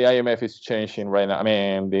because the IMF is changing right now. I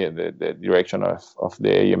mean, the direction of the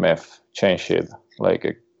IMF changed it like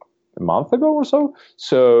a month ago or so.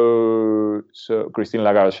 So Christine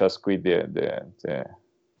Lagarde just quit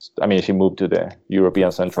I mean, she moved to the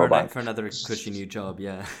European Central Bank for another cushy new job.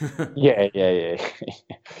 Yeah. yeah.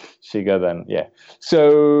 She got an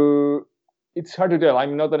So it's hard to tell.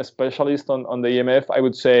 I'm not a specialist on the IMF. I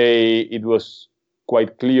would say it was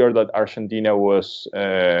quite clear that Argentina was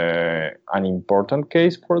an important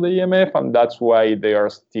case for the IMF, and that's why they are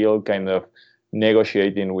still kind of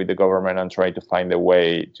negotiating with the government and trying to find a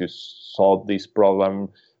way to solve this problem.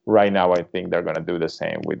 Right now, I think they're going to do the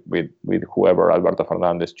same with whoever Alberto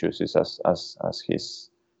Fernandez chooses as his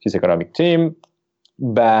economic team.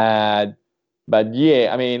 But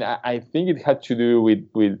yeah, I mean, I think it had to do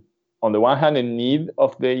with on the one hand, a need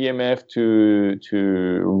of the IMF to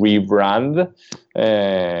rebrand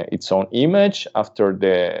its own image after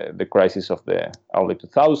the crisis of the early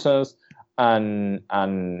 2000s, and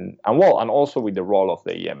also with the role of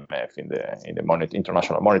the IMF in the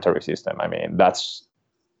international monetary system. I mean, that's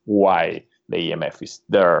why the IMF is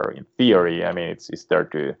there in theory. I mean, it's there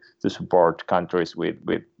to support countries with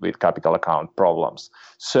capital account problems.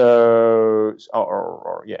 So,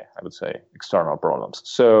 or yeah, I would say external problems.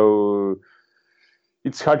 So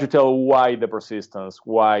it's hard to tell why the persistence,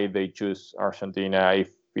 why they choose Argentina, if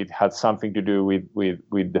it had something to do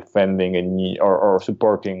with defending a new or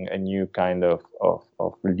supporting a new kind of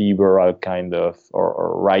liberal kind of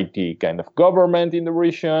or righty kind of government in the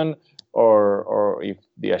region, or if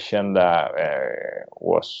the agenda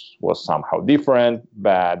was somehow different.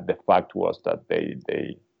 But the fact was that they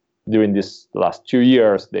during these last 2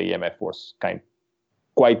 years, the IMF was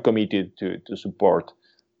quite committed to support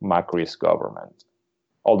Macri's government,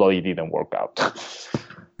 although it didn't work out.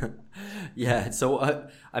 Yeah. So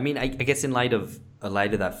I mean, I guess in light of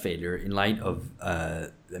that failure, in light of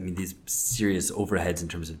these serious overheads in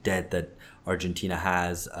terms of debt that Argentina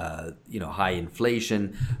has, high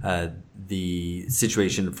inflation, the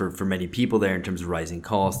situation for many people there in terms of rising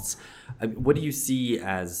costs. What do you see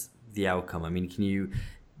as the outcome? I mean, can you,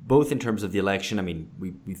 both in terms of the election, I mean,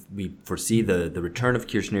 we foresee the return of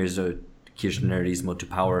Kirchnerismo to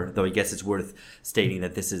power, though I guess it's worth stating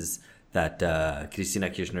that Cristina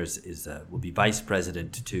Kirchner will be vice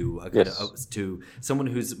president to someone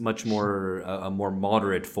who's much more a more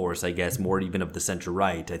moderate force, I guess, more even of the center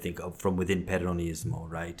right, I think, from within Peronismo,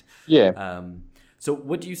 right? Yeah. So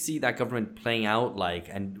what do you see that government playing out like,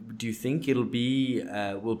 and do you think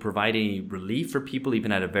will provide any relief for people,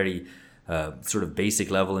 even at a very sort of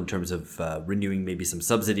basic level, in terms of renewing maybe some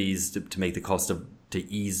subsidies to make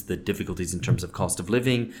to ease the difficulties in terms of cost of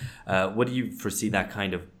living? What do you foresee that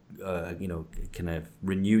kind of kind of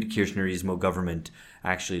renewed Kirchnerismo government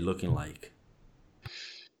actually looking like?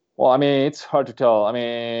 Well, I mean, it's hard to tell. I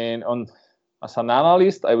mean, as an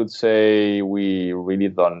analyst, I would say we really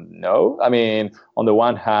don't know. I mean, on the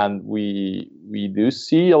one hand, we do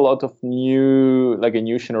see a lot of a new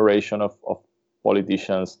generation of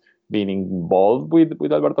politicians being involved with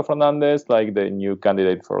Alberto Fernandez, like the new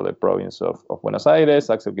candidate for the province of Buenos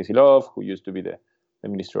Aires, Axel Kicillof, who used to be the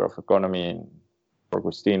Minister of Economy for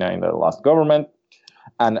Cristina in the last government,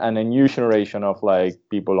 and a new generation of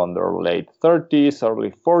people on their late 30s,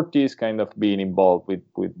 early 40s, kind of being involved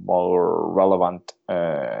with more relevant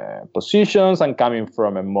positions and coming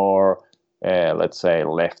from a more, let's say,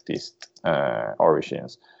 leftist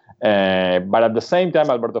origins. But at the same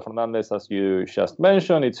time, Alberto Fernandez, as you just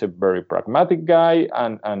mentioned, it's a very pragmatic guy,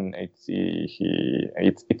 and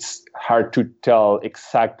it's hard to tell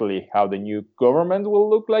exactly how the new government will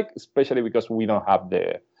look like, especially because we don't have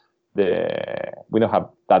we don't have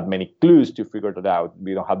that many clues to figure that out.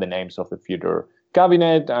 We don't have the names of the future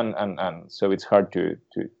cabinet, and so it's hard to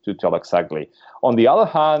tell exactly. On the other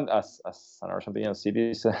hand, as an Argentinian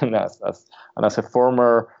citizen, and as a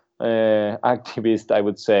former activist, I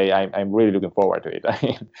would say I'm really looking forward to it,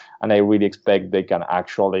 and I really expect they can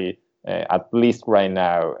actually, at least right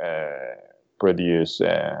now, produce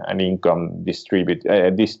an income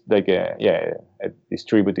a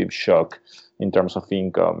distributive shock in terms of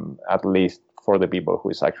income, at least for the people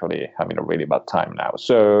who is actually having a really bad time now.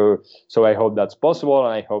 So I hope that's possible,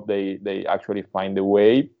 and I hope they actually find a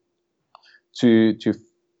way to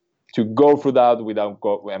go through that without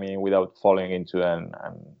falling into an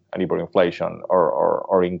hyperinflation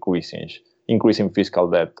or increasing fiscal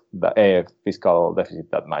debt, fiscal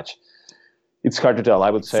deficit that much. It's hard to tell.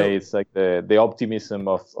 I would say it's like the optimism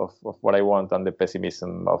of what I want and the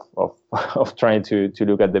pessimism of trying to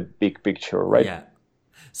look at the big picture, right? Yeah.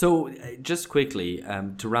 So just quickly,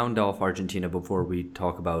 to round off Argentina before we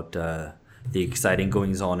talk about the exciting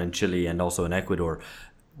goings on in Chile and also in Ecuador,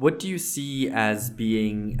 what do you see as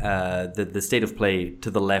being the state of play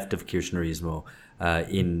to the left of Kirchnerismo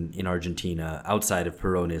in Argentina, outside of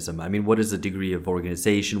Peronism? I mean, what is the degree of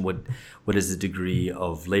organization? What is the degree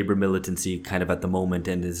of labor militancy kind of at the moment?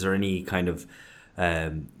 And is there any kind of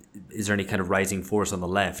rising force on the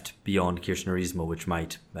left beyond Kirchnerismo which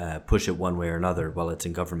might push it one way or another while it's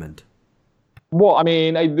in government? Well, I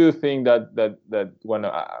mean, I do think that when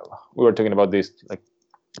we were talking about this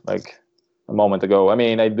like a moment ago, I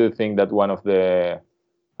mean, I do think that one of the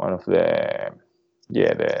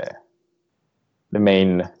the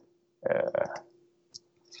main,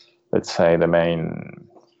 let's say, the main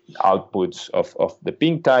outputs of the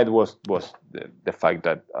pink tide was the fact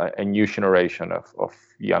that a new generation of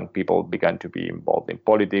young people began to be involved in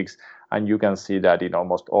politics, and you can see that in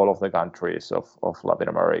almost all of the countries of Latin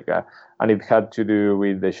America. And it had to do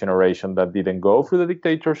with the generation that didn't go through the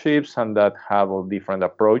dictatorships and that have a different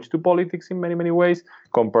approach to politics in many, many ways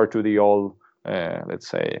compared to the old, let's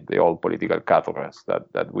say, the old political cadres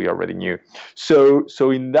that we already knew. So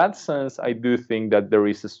in that sense, I do think that there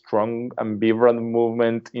is a strong ambivalent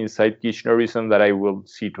movement inside Kirchnerism that I would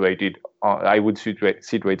situate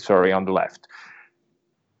on the left.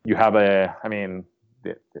 You have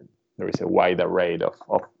there is a wide array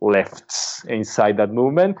of lefts inside that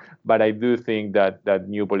movement, but I do think that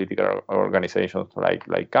new political organizations like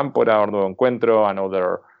Cámpora or Nuevo Encuentro and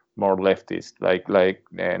other more leftist like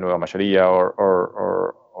Nueva Mayoría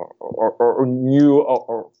or new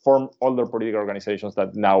or form other political organizations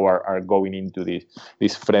that now are going into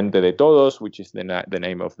this Frente de Todos, which is the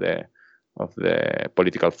name of the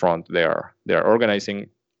political front they are organizing.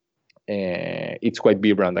 It's quite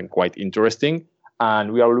vibrant and quite interesting,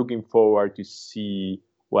 and we are looking forward to see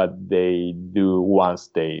what they do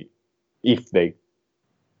if they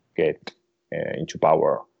get into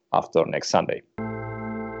power after next Sunday.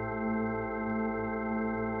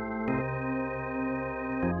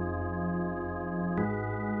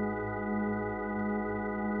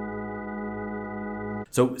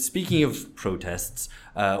 So speaking of protests,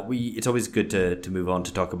 it's always good to move on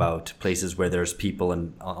to talk about places where there's people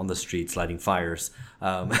on the streets lighting fires,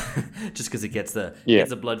 just because it gets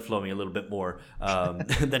the blood flowing a little bit more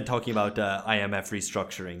than talking about IMF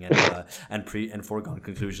restructuring and foregone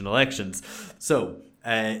conclusion elections. So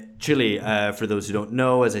Chile, for those who don't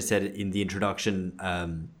know, as I said in the introduction,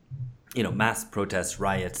 mass protests,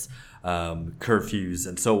 riots, curfews,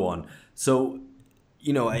 and so on. So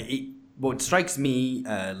what strikes me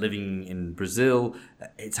living in Brazil,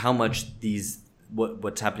 it's how much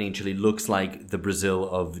what's happening in Chile looks like the Brazil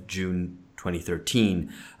of June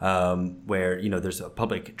 2013, where there's a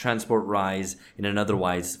public transport rise in an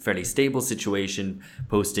otherwise fairly stable situation,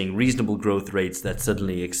 posting reasonable growth rates that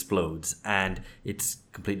suddenly explodes, and it's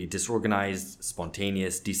completely disorganized,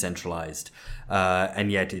 spontaneous, decentralized,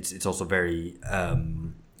 and yet it's also very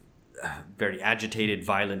agitated,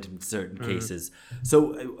 violent in certain cases.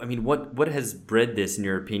 So, I mean, what has bred this, in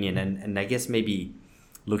your opinion? And I guess maybe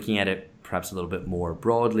looking at it perhaps a little bit more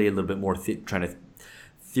broadly, a little bit more trying to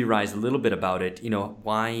theorize a little bit about it.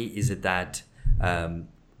 Why is it that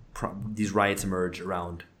these riots emerge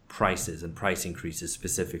around prices and price increases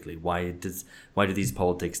specifically? Why do these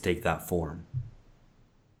politics take that form?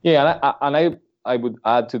 Yeah, and I would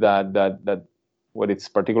add to that what it's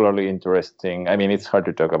particularly interesting. I mean, it's hard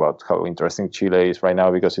to talk about how interesting Chile is right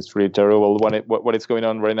now because it's really terrible what is going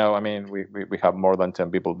on right now. I mean, we have more than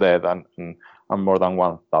 10 people dead and more than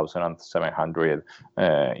 1,700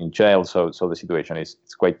 in jail. So the situation is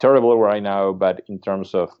quite terrible right now. But in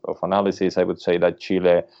terms of analysis, I would say that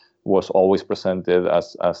Chile was always presented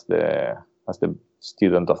as the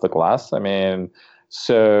student of the class. I mean,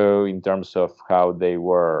 so in terms of how they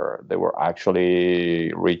were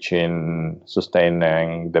actually reaching,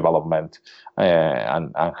 sustaining development,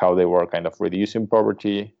 and how they were kind of reducing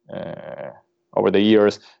poverty over the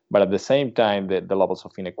years, but at the same time the levels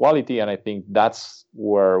of inequality, and I think that's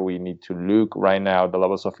where we need to look right now. The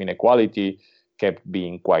levels of inequality kept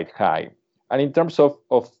being quite high. And in terms of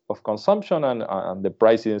consumption and the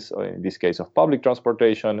prices, in this case of public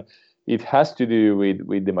transportation, it has to do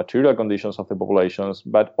with the material conditions of the populations,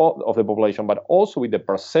 but also with the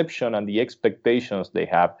perception and the expectations they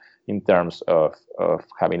have in terms of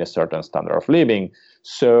having a certain standard of living.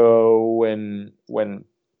 So when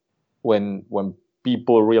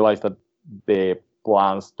people realize that the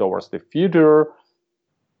plans towards the future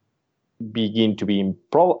begin to be in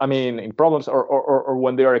problems, or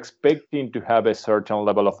when they are expecting to have a certain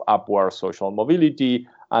level of upward social mobility,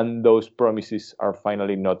 and those promises are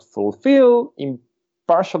finally not fulfilled,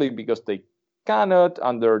 partially because they cannot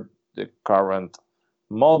under the current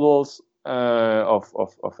models of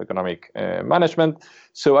economic management.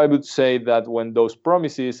 So I would say that when those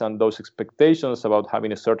promises and those expectations about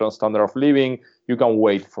having a certain standard of living, you can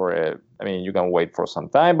wait for some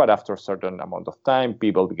time, but after a certain amount of time,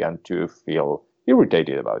 people begin to feel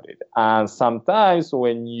irritated about it. And sometimes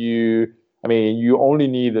when you only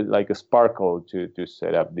need like a sparkle to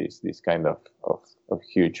set up this kind of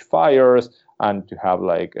huge fires and to have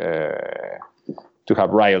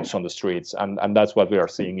riots on the streets, and that's what we are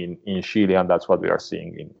seeing in Chile, and that's what we are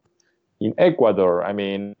seeing in Ecuador. I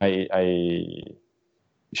mean,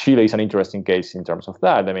 Chile is an interesting case in terms of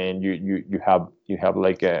that. I mean, you have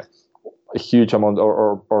like a huge amount,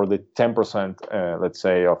 or the 10%, let's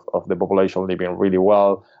say, of the population living really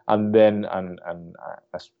well, and then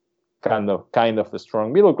a kind of a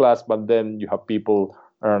strong middle class, but then you have people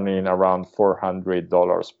earning around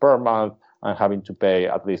 $400 per month and having to pay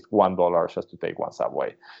at least $1 just to take one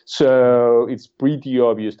subway. So it's pretty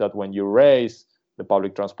obvious that when you raise the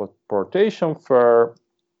public transportation fare,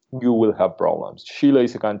 you will have problems. Chile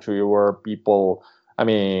is a country where people, I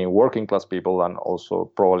mean, working class people and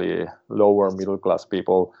also probably lower middle class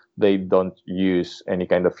people, they don't use any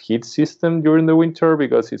kind of heat system during the winter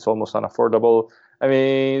because it's almost unaffordable. I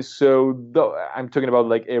mean, so I'm talking about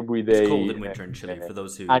like every day. It's cold in winter in Chile for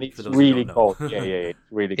those who and it's for those really who don't cold. know. It's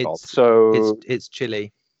really cold. It's, So it's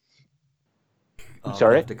chilly. Oh,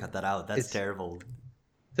 Sorry? I have to cut that out. That's terrible.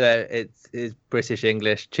 So it's British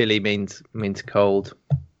English. Chilly means cold.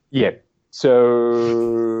 yeah. So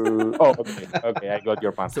okay, I got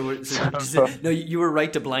your point. No, you were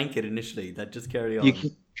right to blanket initially. That just carry on.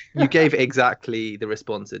 You gave exactly the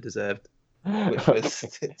response it deserved. Which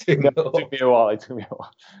was It took me a while,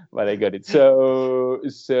 but I got it. So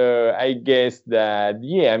I guess that,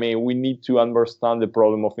 I mean, we need to understand the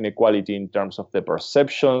problem of inequality in terms of the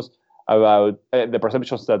perceptions about the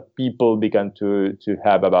perceptions that people began to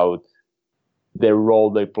have about the role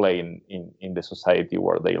they play in the society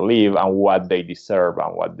where they live and what they deserve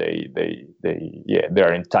and what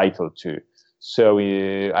they're entitled to. So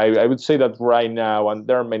I would say that right now, and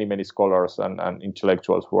there are many scholars and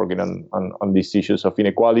intellectuals working on these issues of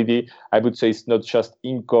inequality, I would say it's not just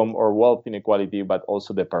income or wealth inequality, but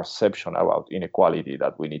also the perception about inequality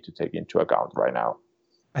that we need to take into account right now.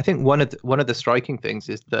 I think one of the striking things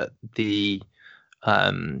is that the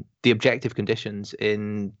objective conditions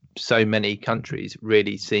in so many countries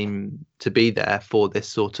really seem to be there for this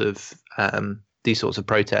sort of these sorts of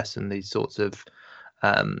protests and these sorts of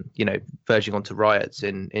verging onto riots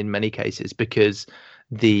in many cases, because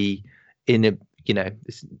it's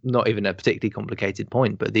not even a particularly complicated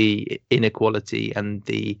point, but the inequality and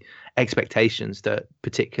the expectations that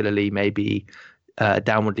particularly maybe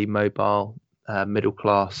downwardly mobile middle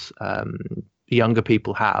class younger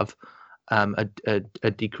people have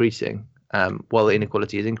are decreasing. While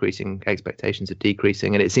inequality is increasing, expectations are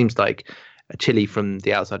decreasing, and it seems like Chile, from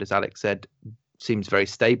the outside, as Alex said, seems very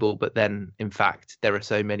stable, but then in fact there are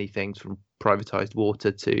so many things, from privatized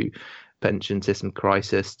water to pension system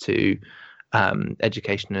crisis to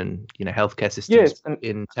education and healthcare systems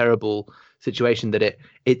in terrible situation, that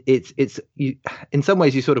it's you, in some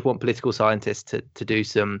ways you sort of want political scientists to do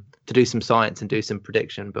some science and do some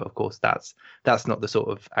prediction, but of course that's not the sort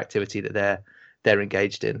of activity that they're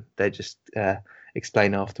engaged in. They just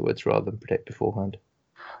explain afterwards rather than predict beforehand.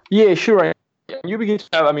 Yeah, sure. You begin to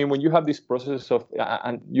have, I mean, when you have this process of,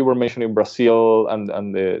 and you were mentioning Brazil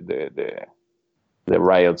and the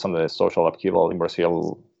riots and the social upheaval in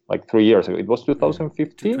Brazil like 3 years ago. It was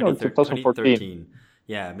 2015 or 2014?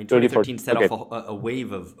 Yeah, I mean, 2013 set off a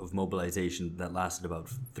wave of mobilization that lasted about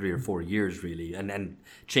 3 or 4 years, really, and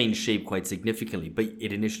changed shape quite significantly. But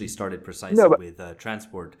it initially started precisely with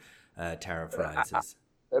transport tariff rises.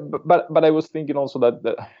 But I was thinking also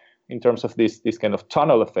that in terms of this kind of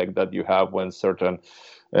tunnel effect that you have when certain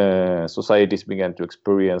societies began to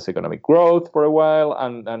experience economic growth for a while,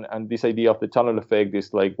 and this idea of the tunnel effect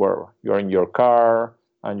is like where you're in your car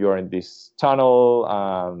and you're in this tunnel.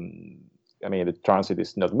 I mean, the transit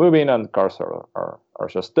is not moving and cars are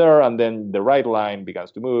just there, and then the right line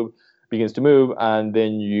begins to move, and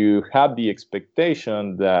then you have the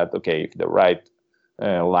expectation that, okay, if the right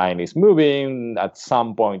line is moving, at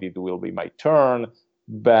some point it will be my turn.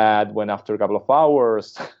 But when after a couple of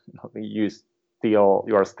hours you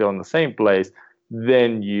are still in the same place,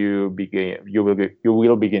 then you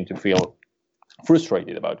will begin to feel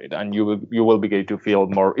frustrated about it, and you will begin to feel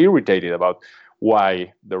more irritated about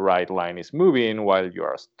why the right line is moving while you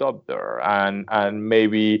are stopped there, and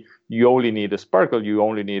maybe you only need a sparkle, you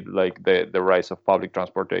only need like the rise of public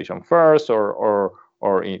transportation first, or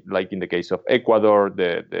like in the case of Ecuador,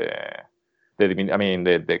 the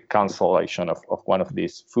cancellation of one of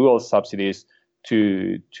these fuel subsidies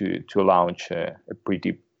to launch a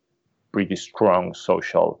pretty strong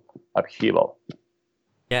social upheaval.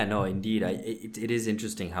 Yeah, no, indeed. It is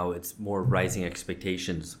interesting how it's more rising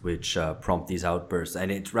expectations which prompt these outbursts. And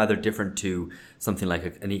it's rather different to something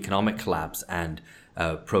like an economic collapse and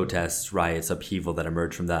protests, riots, upheaval that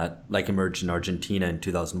emerged from that, like emerged in Argentina in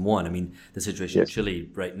 2001. I mean, the situation in Chile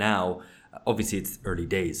right now, obviously it's early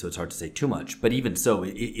days, so it's hard to say too much. But even so,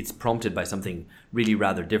 it's prompted by something really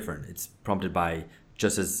rather different. It's prompted by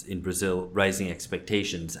just as in Brazil, rising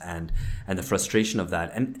expectations and the frustration of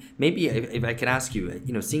that. And maybe if I could ask you,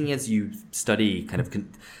 seeing as you study kind of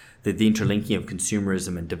the interlinking of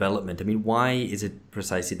consumerism and development, I mean, why is it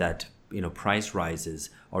precisely that price rises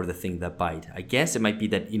are the thing that bite? I guess it might be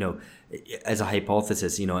that as a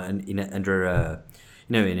hypothesis, and in a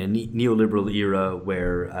neoliberal era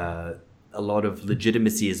where a lot of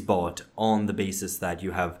legitimacy is bought on the basis that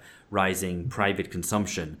you have rising private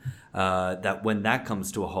consumption, that when that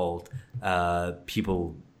comes to a halt,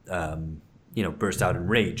 people burst out in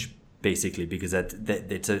rage, basically, because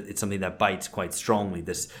it's something that bites quite strongly,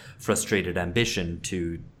 this frustrated ambition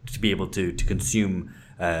to be able to consume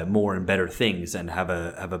more and better things and have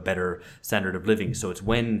a better standard of living. So it's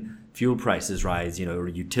when fuel prices rise, or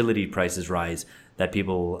utility prices rise, that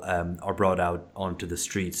people are brought out onto the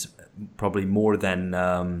streets, probably more than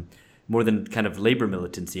kind of labor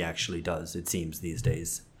militancy actually does, it seems, these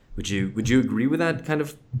days. Would you agree with that kind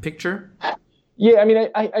of picture? Yeah, I mean,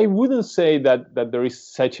 I wouldn't say that there is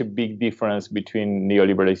such a big difference between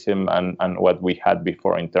neoliberalism and what we had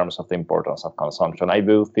before in terms of the importance of consumption. I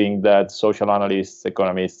do think that social analysts,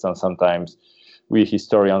 economists, and sometimes we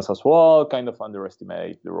historians as well kind of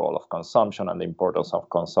underestimate the role of consumption and the importance of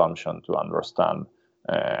consumption to understand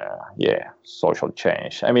social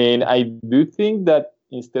change. I mean, I do think that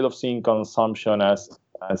instead of seeing consumption as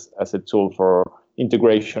a tool for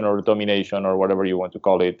integration or domination or whatever you want to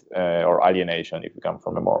call it, or alienation, if you come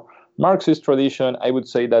from a more Marxist tradition, I would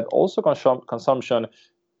say that also consumption,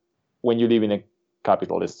 when you live in a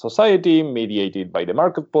capitalist society mediated by the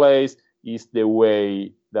marketplace, is the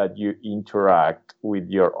way that you interact with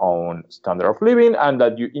your own standard of living, and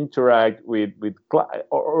that you interact with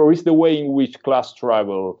or is the way in which class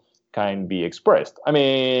struggle can be expressed. I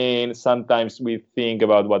mean, sometimes we think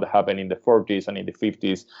about what happened in the 40s and in the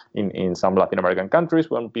 50s in some Latin American countries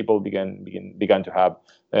when people began to have,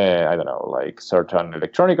 like certain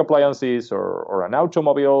electronic appliances or an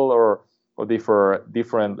automobile or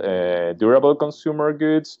different durable consumer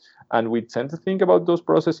goods. And we tend to think about those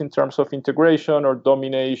processes in terms of integration or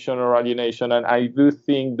domination or alienation. And I do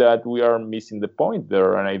think that we are missing the point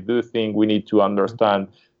there. And I do think we need to understand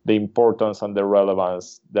the importance and the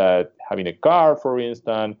relevance that having a car, for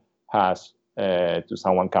instance, has to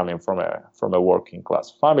someone coming from a working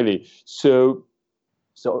class family, or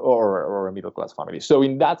a middle class family. So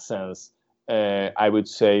in that sense, I would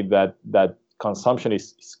say that consumption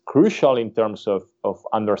is crucial in terms of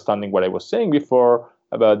understanding what I was saying before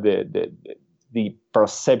about the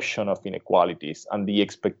perception of inequalities and the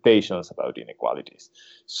expectations about inequalities.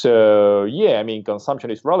 So yeah, I mean, consumption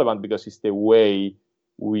is relevant because it's the way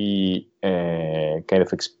we kind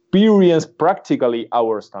of experience practically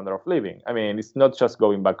our standard of living. I mean, it's not just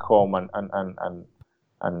going back home and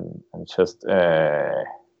just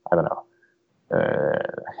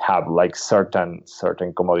have like certain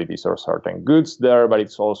commodities or certain goods there, but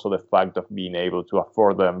it's also the fact of being able to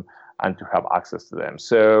afford them and to have access to them.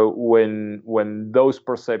 So when those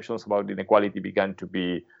perceptions about inequality begin to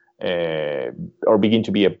be a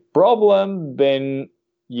problem, then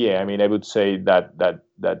yeah, I mean, I would say that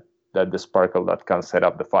the sparkle that can set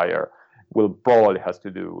up the fire will probably has to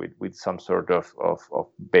do with some sort of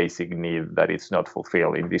basic need that it's not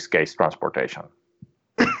fulfilled, in this case, transportation.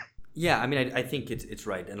 Yeah, I mean, I think it's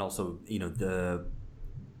right. And also, the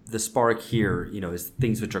spark here, is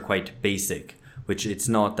things which are quite basic, which it's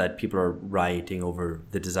not that people are rioting over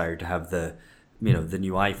the desire to have the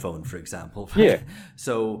new iPhone, for example. Yeah.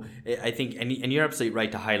 So I think, and you're absolutely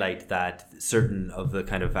right to highlight that certain of the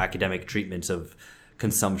kind of academic treatments of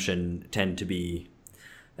consumption tend to be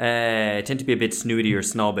a bit snooty or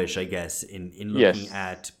snobbish, I guess, in looking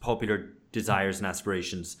at popular desires and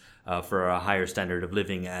aspirations for a higher standard of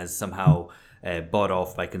living as somehow bought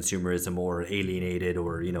off by consumerism or alienated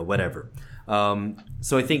or whatever.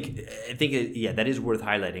 So I think that is worth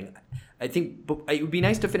highlighting. I think, but it would be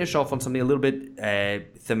nice to finish off on something a little bit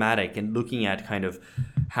thematic and looking at kind of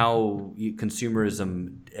how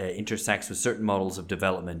consumerism intersects with certain models of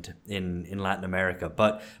development in Latin America.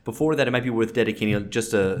 But before that, it might be worth dedicating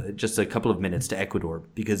just a couple of minutes to Ecuador,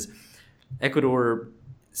 because Ecuador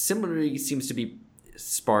similarly seems to be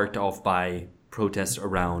sparked off by protests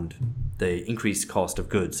around the increased cost of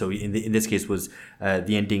goods. So in this case was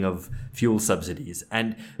the ending of fuel subsidies,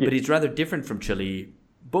 but it's rather different from Chile,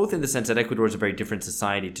 both in the sense that Ecuador is a very different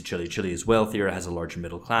society to Chile. Chile is wealthier, has a larger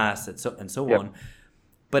middle class, and so on.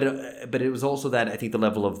 But it was also that I think the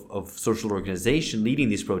level of social organization leading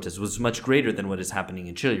these protests was much greater than what is happening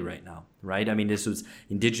in Chile right now, right? I mean, this was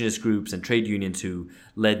indigenous groups and trade unions who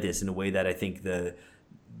led this in a way that I think the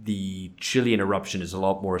the Chilean eruption is a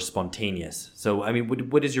lot more spontaneous. So, I mean,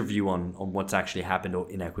 what is your view on what's actually happened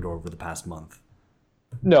in Ecuador over the past month?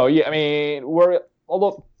 No, yeah, I mean,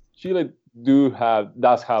 although Chile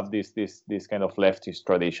does have this kind of leftist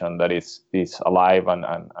tradition that is alive and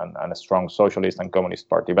a strong socialist and communist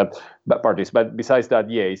parties. But besides that,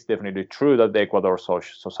 yeah, it's definitely true that the Ecuador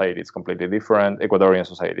society is completely different. Ecuadorian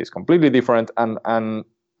society is completely different,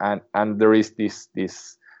 and there is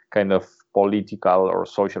this kind of political or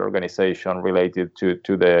social organization related to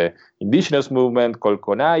the indigenous movement called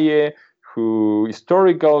CONAIE, who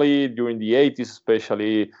historically, during the 80s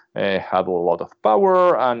especially, had a lot of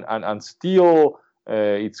power and still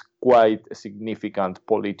it's quite a significant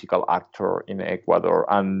political actor in Ecuador.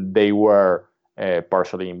 And they were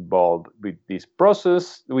partially involved with this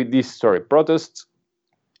protests.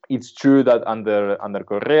 It's true that under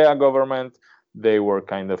Correa government, they were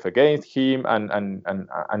kind of against him, and in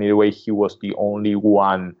a way, he was the only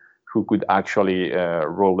one who could actually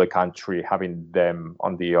rule the country, having them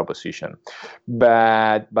on the opposition.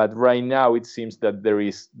 But right now it seems that there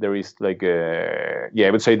is like I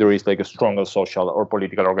would say there is like a stronger social or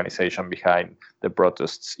political organization behind the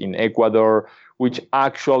protests in Ecuador, which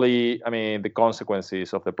actually, I mean, the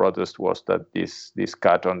consequences of the protest was that this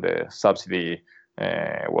cut on the subsidy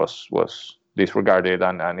was disregarded,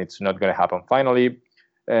 and it's not going to happen finally.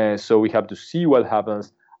 So we have to see what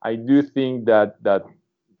happens. I do think that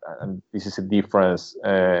and this is a difference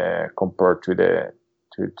compared to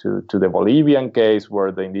the Bolivian case,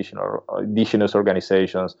 where the indigenous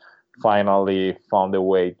organizations finally found a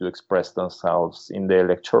way to express themselves in the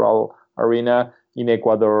electoral arena. In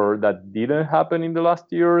Ecuador, that didn't happen in the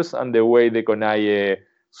last years, and the way the CONAIE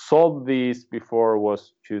solved this before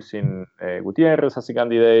was choosing Gutierrez as a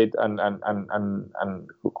candidate, and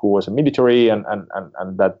who was a military, and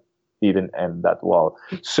that didn't end that well.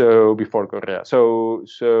 So before Correa, so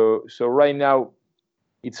right now,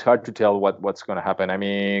 it's hard to tell what's going to happen. I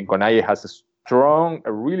mean, CONAIE has a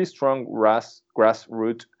really strong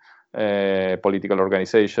grassroots political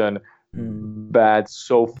organization, but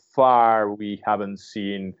so far we haven't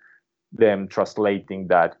seen them translating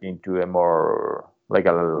that into a more like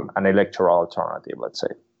an electoral alternative, let's say.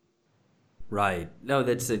 Right. No,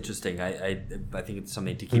 that's interesting. I think it's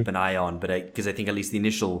something to keep an eye on, but because I think at least the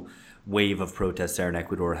initial wave of protests there in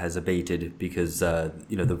Ecuador has abated because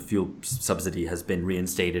the fuel subsidy has been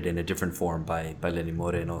reinstated in a different form by Lenin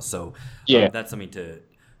Moreno. So that's something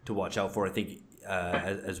to watch out for, I think,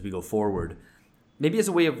 as we go forward. Maybe as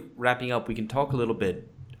a way of wrapping up, we can talk a little bit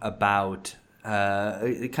about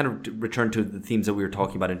kind of return to the themes that we were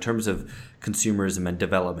talking about in terms of consumerism and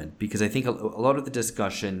development, because I think a lot of the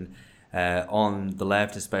discussion on the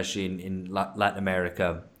left, especially in Latin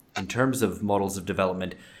America, in terms of models of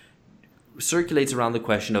development, circulates around the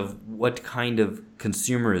question of what kind of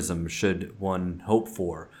consumerism should one hope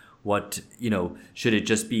for? What, should it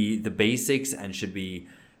just be the basics, and should we,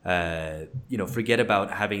 forget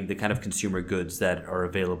about having the kind of consumer goods that are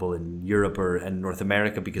available in Europe and North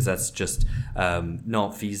America, because that's just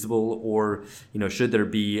not feasible? Or, should there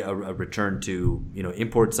be a return to,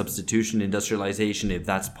 import substitution, industrialization, if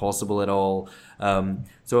that's possible at all?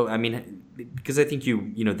 So, I mean, because I think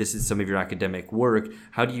this is some of your academic work,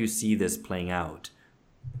 how do you see this playing out?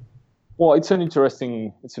 Well, it's an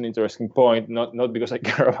interesting point, not because I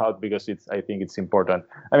care about, because I think it's important.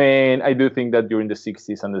 I mean, I do think that during the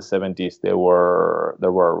 60s and the 70s there was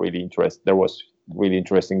really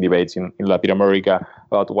interesting debates in Latin America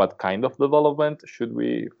about what kind of development should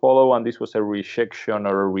we follow, and this was a rejection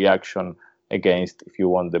or a reaction against, if you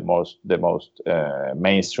want, the most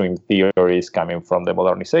mainstream theories coming from the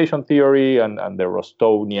modernization theory and the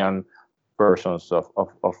Rostownian versions of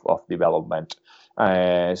development.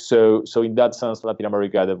 So in that sense, Latin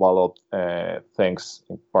America developed thanks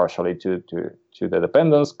partially to the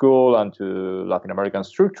dependence school and to Latin American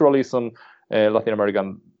structuralism. Latin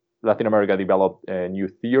America developed new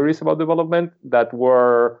theories about development that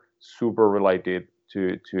were super related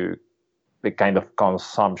to the kind of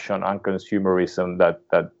consumption and consumerism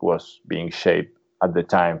that was being shaped at the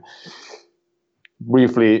time.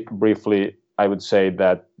 Briefly, I would say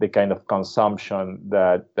that the kind of consumption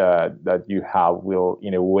that you have will,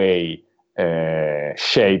 in a way,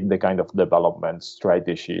 shape the kind of development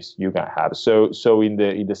strategies you can have. So in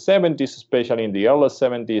the 70s, especially in the early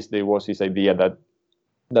 70s, there was this idea that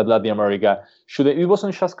Latin America it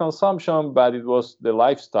wasn't just consumption, but it was the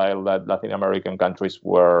lifestyle that Latin American countries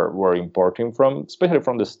were importing from, especially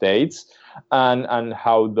from the States, and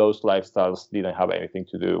how those lifestyles didn't have anything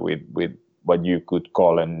to do with what you could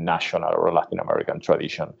call a national or Latin American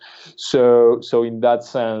tradition. So in that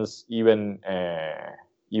sense, even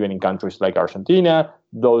in countries like Argentina,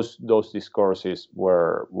 those discourses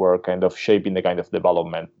were kind of shaping the kind of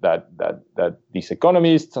development that these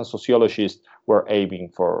economists and sociologists were aiming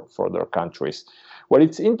for their countries. What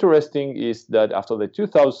it's interesting is that after the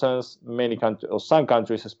 2000s, many countries, or some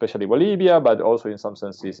countries, especially Bolivia, but also in some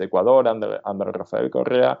senses Ecuador under Rafael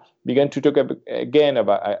Correa, began to talk again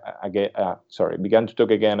about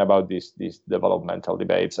these developmental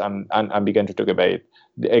debates and began to talk about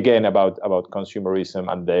consumerism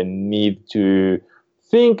and the need to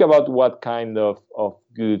think about what kind of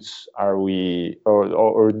goods are we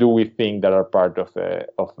or do we think that are part of a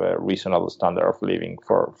reasonable standard of living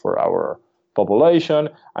for our population.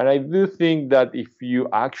 And I do think that if you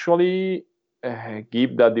actually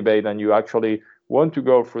give that debate and you actually want to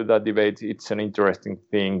go through that debate, it's an interesting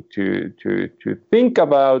thing to think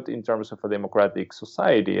about in terms of a democratic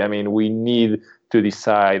society. I mean, we need to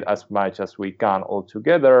decide as much as we can all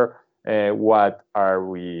together what are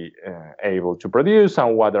we able to produce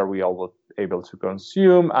and what are we able to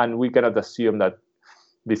consume. And we cannot assume that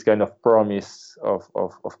this kind of promise of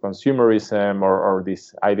consumerism or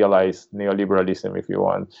this idealized neoliberalism, if you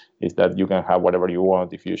want, is that you can have whatever you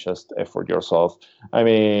want if you just effort yourself. I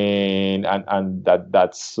mean, and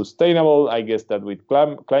that's sustainable. I guess that with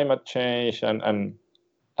climate change and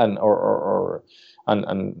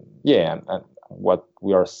what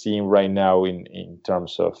we are seeing right now in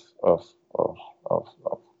terms of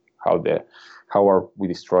how are we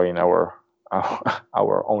destroying our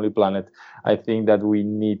only planet, I think that we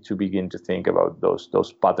need to begin to think about those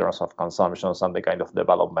patterns of consumption and the kind of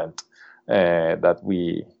development that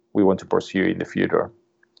we want to pursue in the future.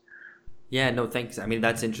 Yeah, no, thanks. I mean,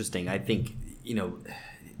 that's interesting. I think,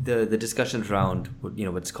 the discussions around,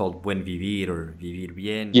 what's called buen vivir or vivir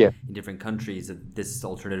bien in different countries, this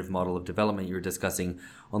alternative model of development you're discussing,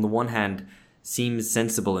 on the one hand, seems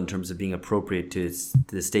sensible in terms of being appropriate to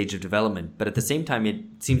the stage of development. But at the same time, it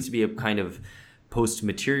seems to be a kind of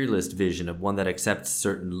post-materialist vision of one that accepts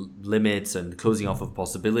certain limits and closing off of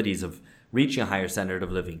possibilities of reaching a higher standard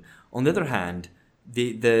of living. On the other hand,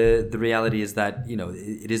 the reality is that,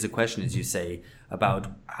 it is a question, as you say,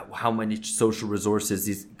 about how many social resources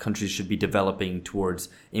these countries should be developing towards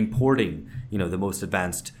importing, the most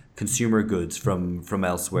advanced consumer goods from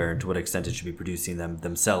elsewhere, and to what extent it should be producing them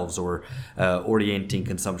themselves or orienting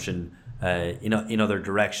consumption in other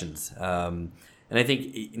directions. And I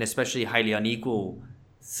think in especially highly unequal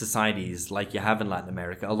societies like you have in Latin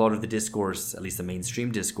America, a lot of the discourse, at least the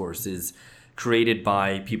mainstream discourse, is created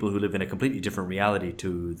by people who live in a completely different reality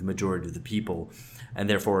to the majority of the people. And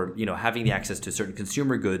therefore, having the access to certain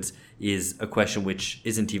consumer goods is a question which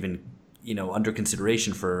isn't even under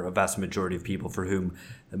consideration for a vast majority of people, for whom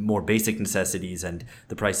more basic necessities and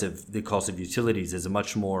the cost of utilities is a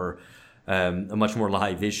much more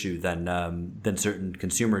live issue than certain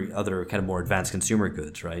other kind of more advanced consumer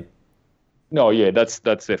goods, right? No, yeah, that's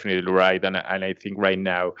definitely right, and I think right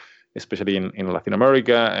now, especially in Latin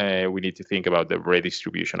America, we need to think about the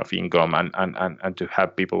redistribution of income and to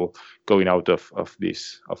have people going out of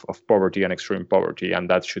poverty and extreme poverty, and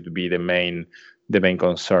that should be the main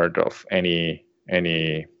concern of any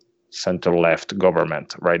center-left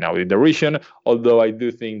government right now in the region. Although I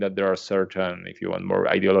do think that there are certain, if you want, more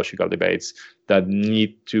ideological debates that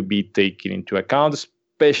need to be taken into account,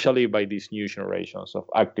 especially by these new generations of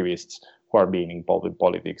activists who are being involved in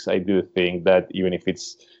politics. I do think that even if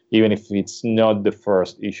it's not the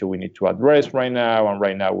first issue we need to address right now, and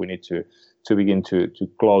right now we need to begin to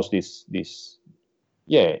close these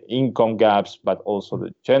income gaps, but also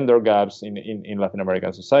the gender gaps in Latin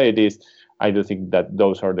American societies. I do think that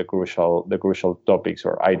those are the crucial topics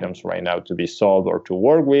or items right now to be solved or to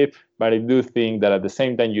work with. But I do think that at the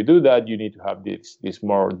same time you do that, you need to have this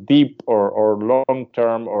more deep or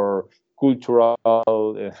long-term or cultural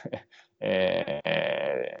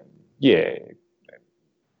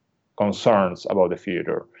concerns about the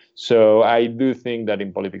future. So I do think that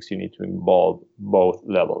in politics you need to involve both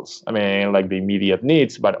levels. I mean, like the immediate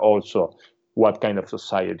needs, but also what kind of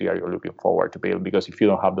society are you looking forward to build? Because if you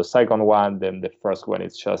don't have the second one, then the first one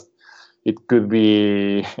is just, it could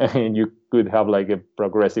be, you could have like a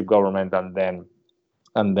progressive government and then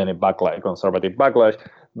a backlash, conservative backlash.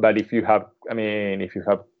 But if you have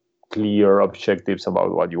clear objectives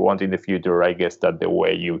about what you want in the future, I guess that the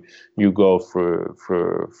way you go through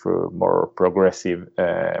more progressive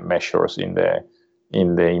measures in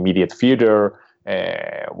the immediate future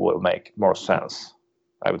will make more sense,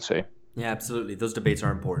 I would say. Yeah, absolutely. Those debates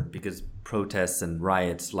are important because protests and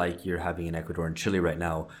riots like you're having in Ecuador and Chile right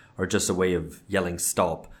now are just a way of yelling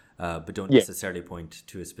stop, but don't necessarily point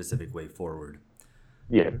to a specific way forward.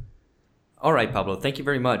 Yeah. All right, Pablo, thank you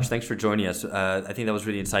very much. Thanks for joining us. I think that was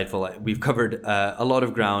really insightful. We've covered a lot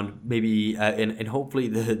of ground, maybe in hopefully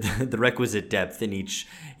the requisite depth in each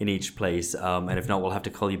place. And if not, we'll have to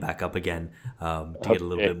call you back up again to get a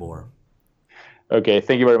little bit more. Okay,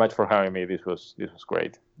 thank you very much for having me. This was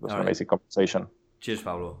great. It was an amazing conversation. Cheers,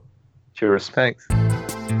 Pablo. Cheers. Thanks.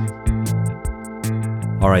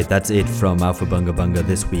 All right, that's it from Alpha Bunga Bunga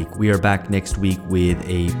this week. We are back next week with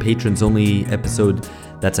a patrons only episode.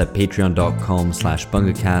 That's at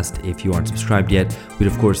patreon.com/bungacast. If you aren't subscribed yet, we'd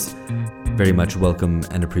of course very much welcome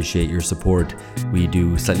and appreciate your support. We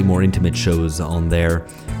do slightly more intimate shows on there.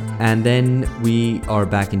 And then we are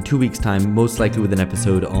back in 2 weeks' time, most likely with an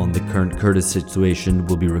episode on the current Kurdish situation.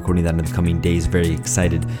 We'll be recording that in the coming days. Very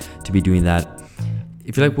excited to be doing that.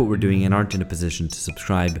 If you like what we're doing and aren't in a position to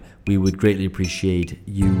subscribe, we would greatly appreciate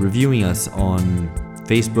you reviewing us on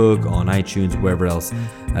Facebook, on iTunes, wherever else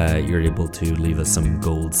you're able to leave us some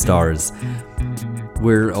gold stars.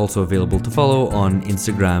 We're also available to follow on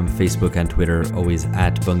Instagram, Facebook, and Twitter, always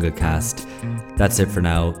at BungaCast. That's it for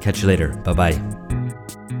now. Catch you later. Bye-bye.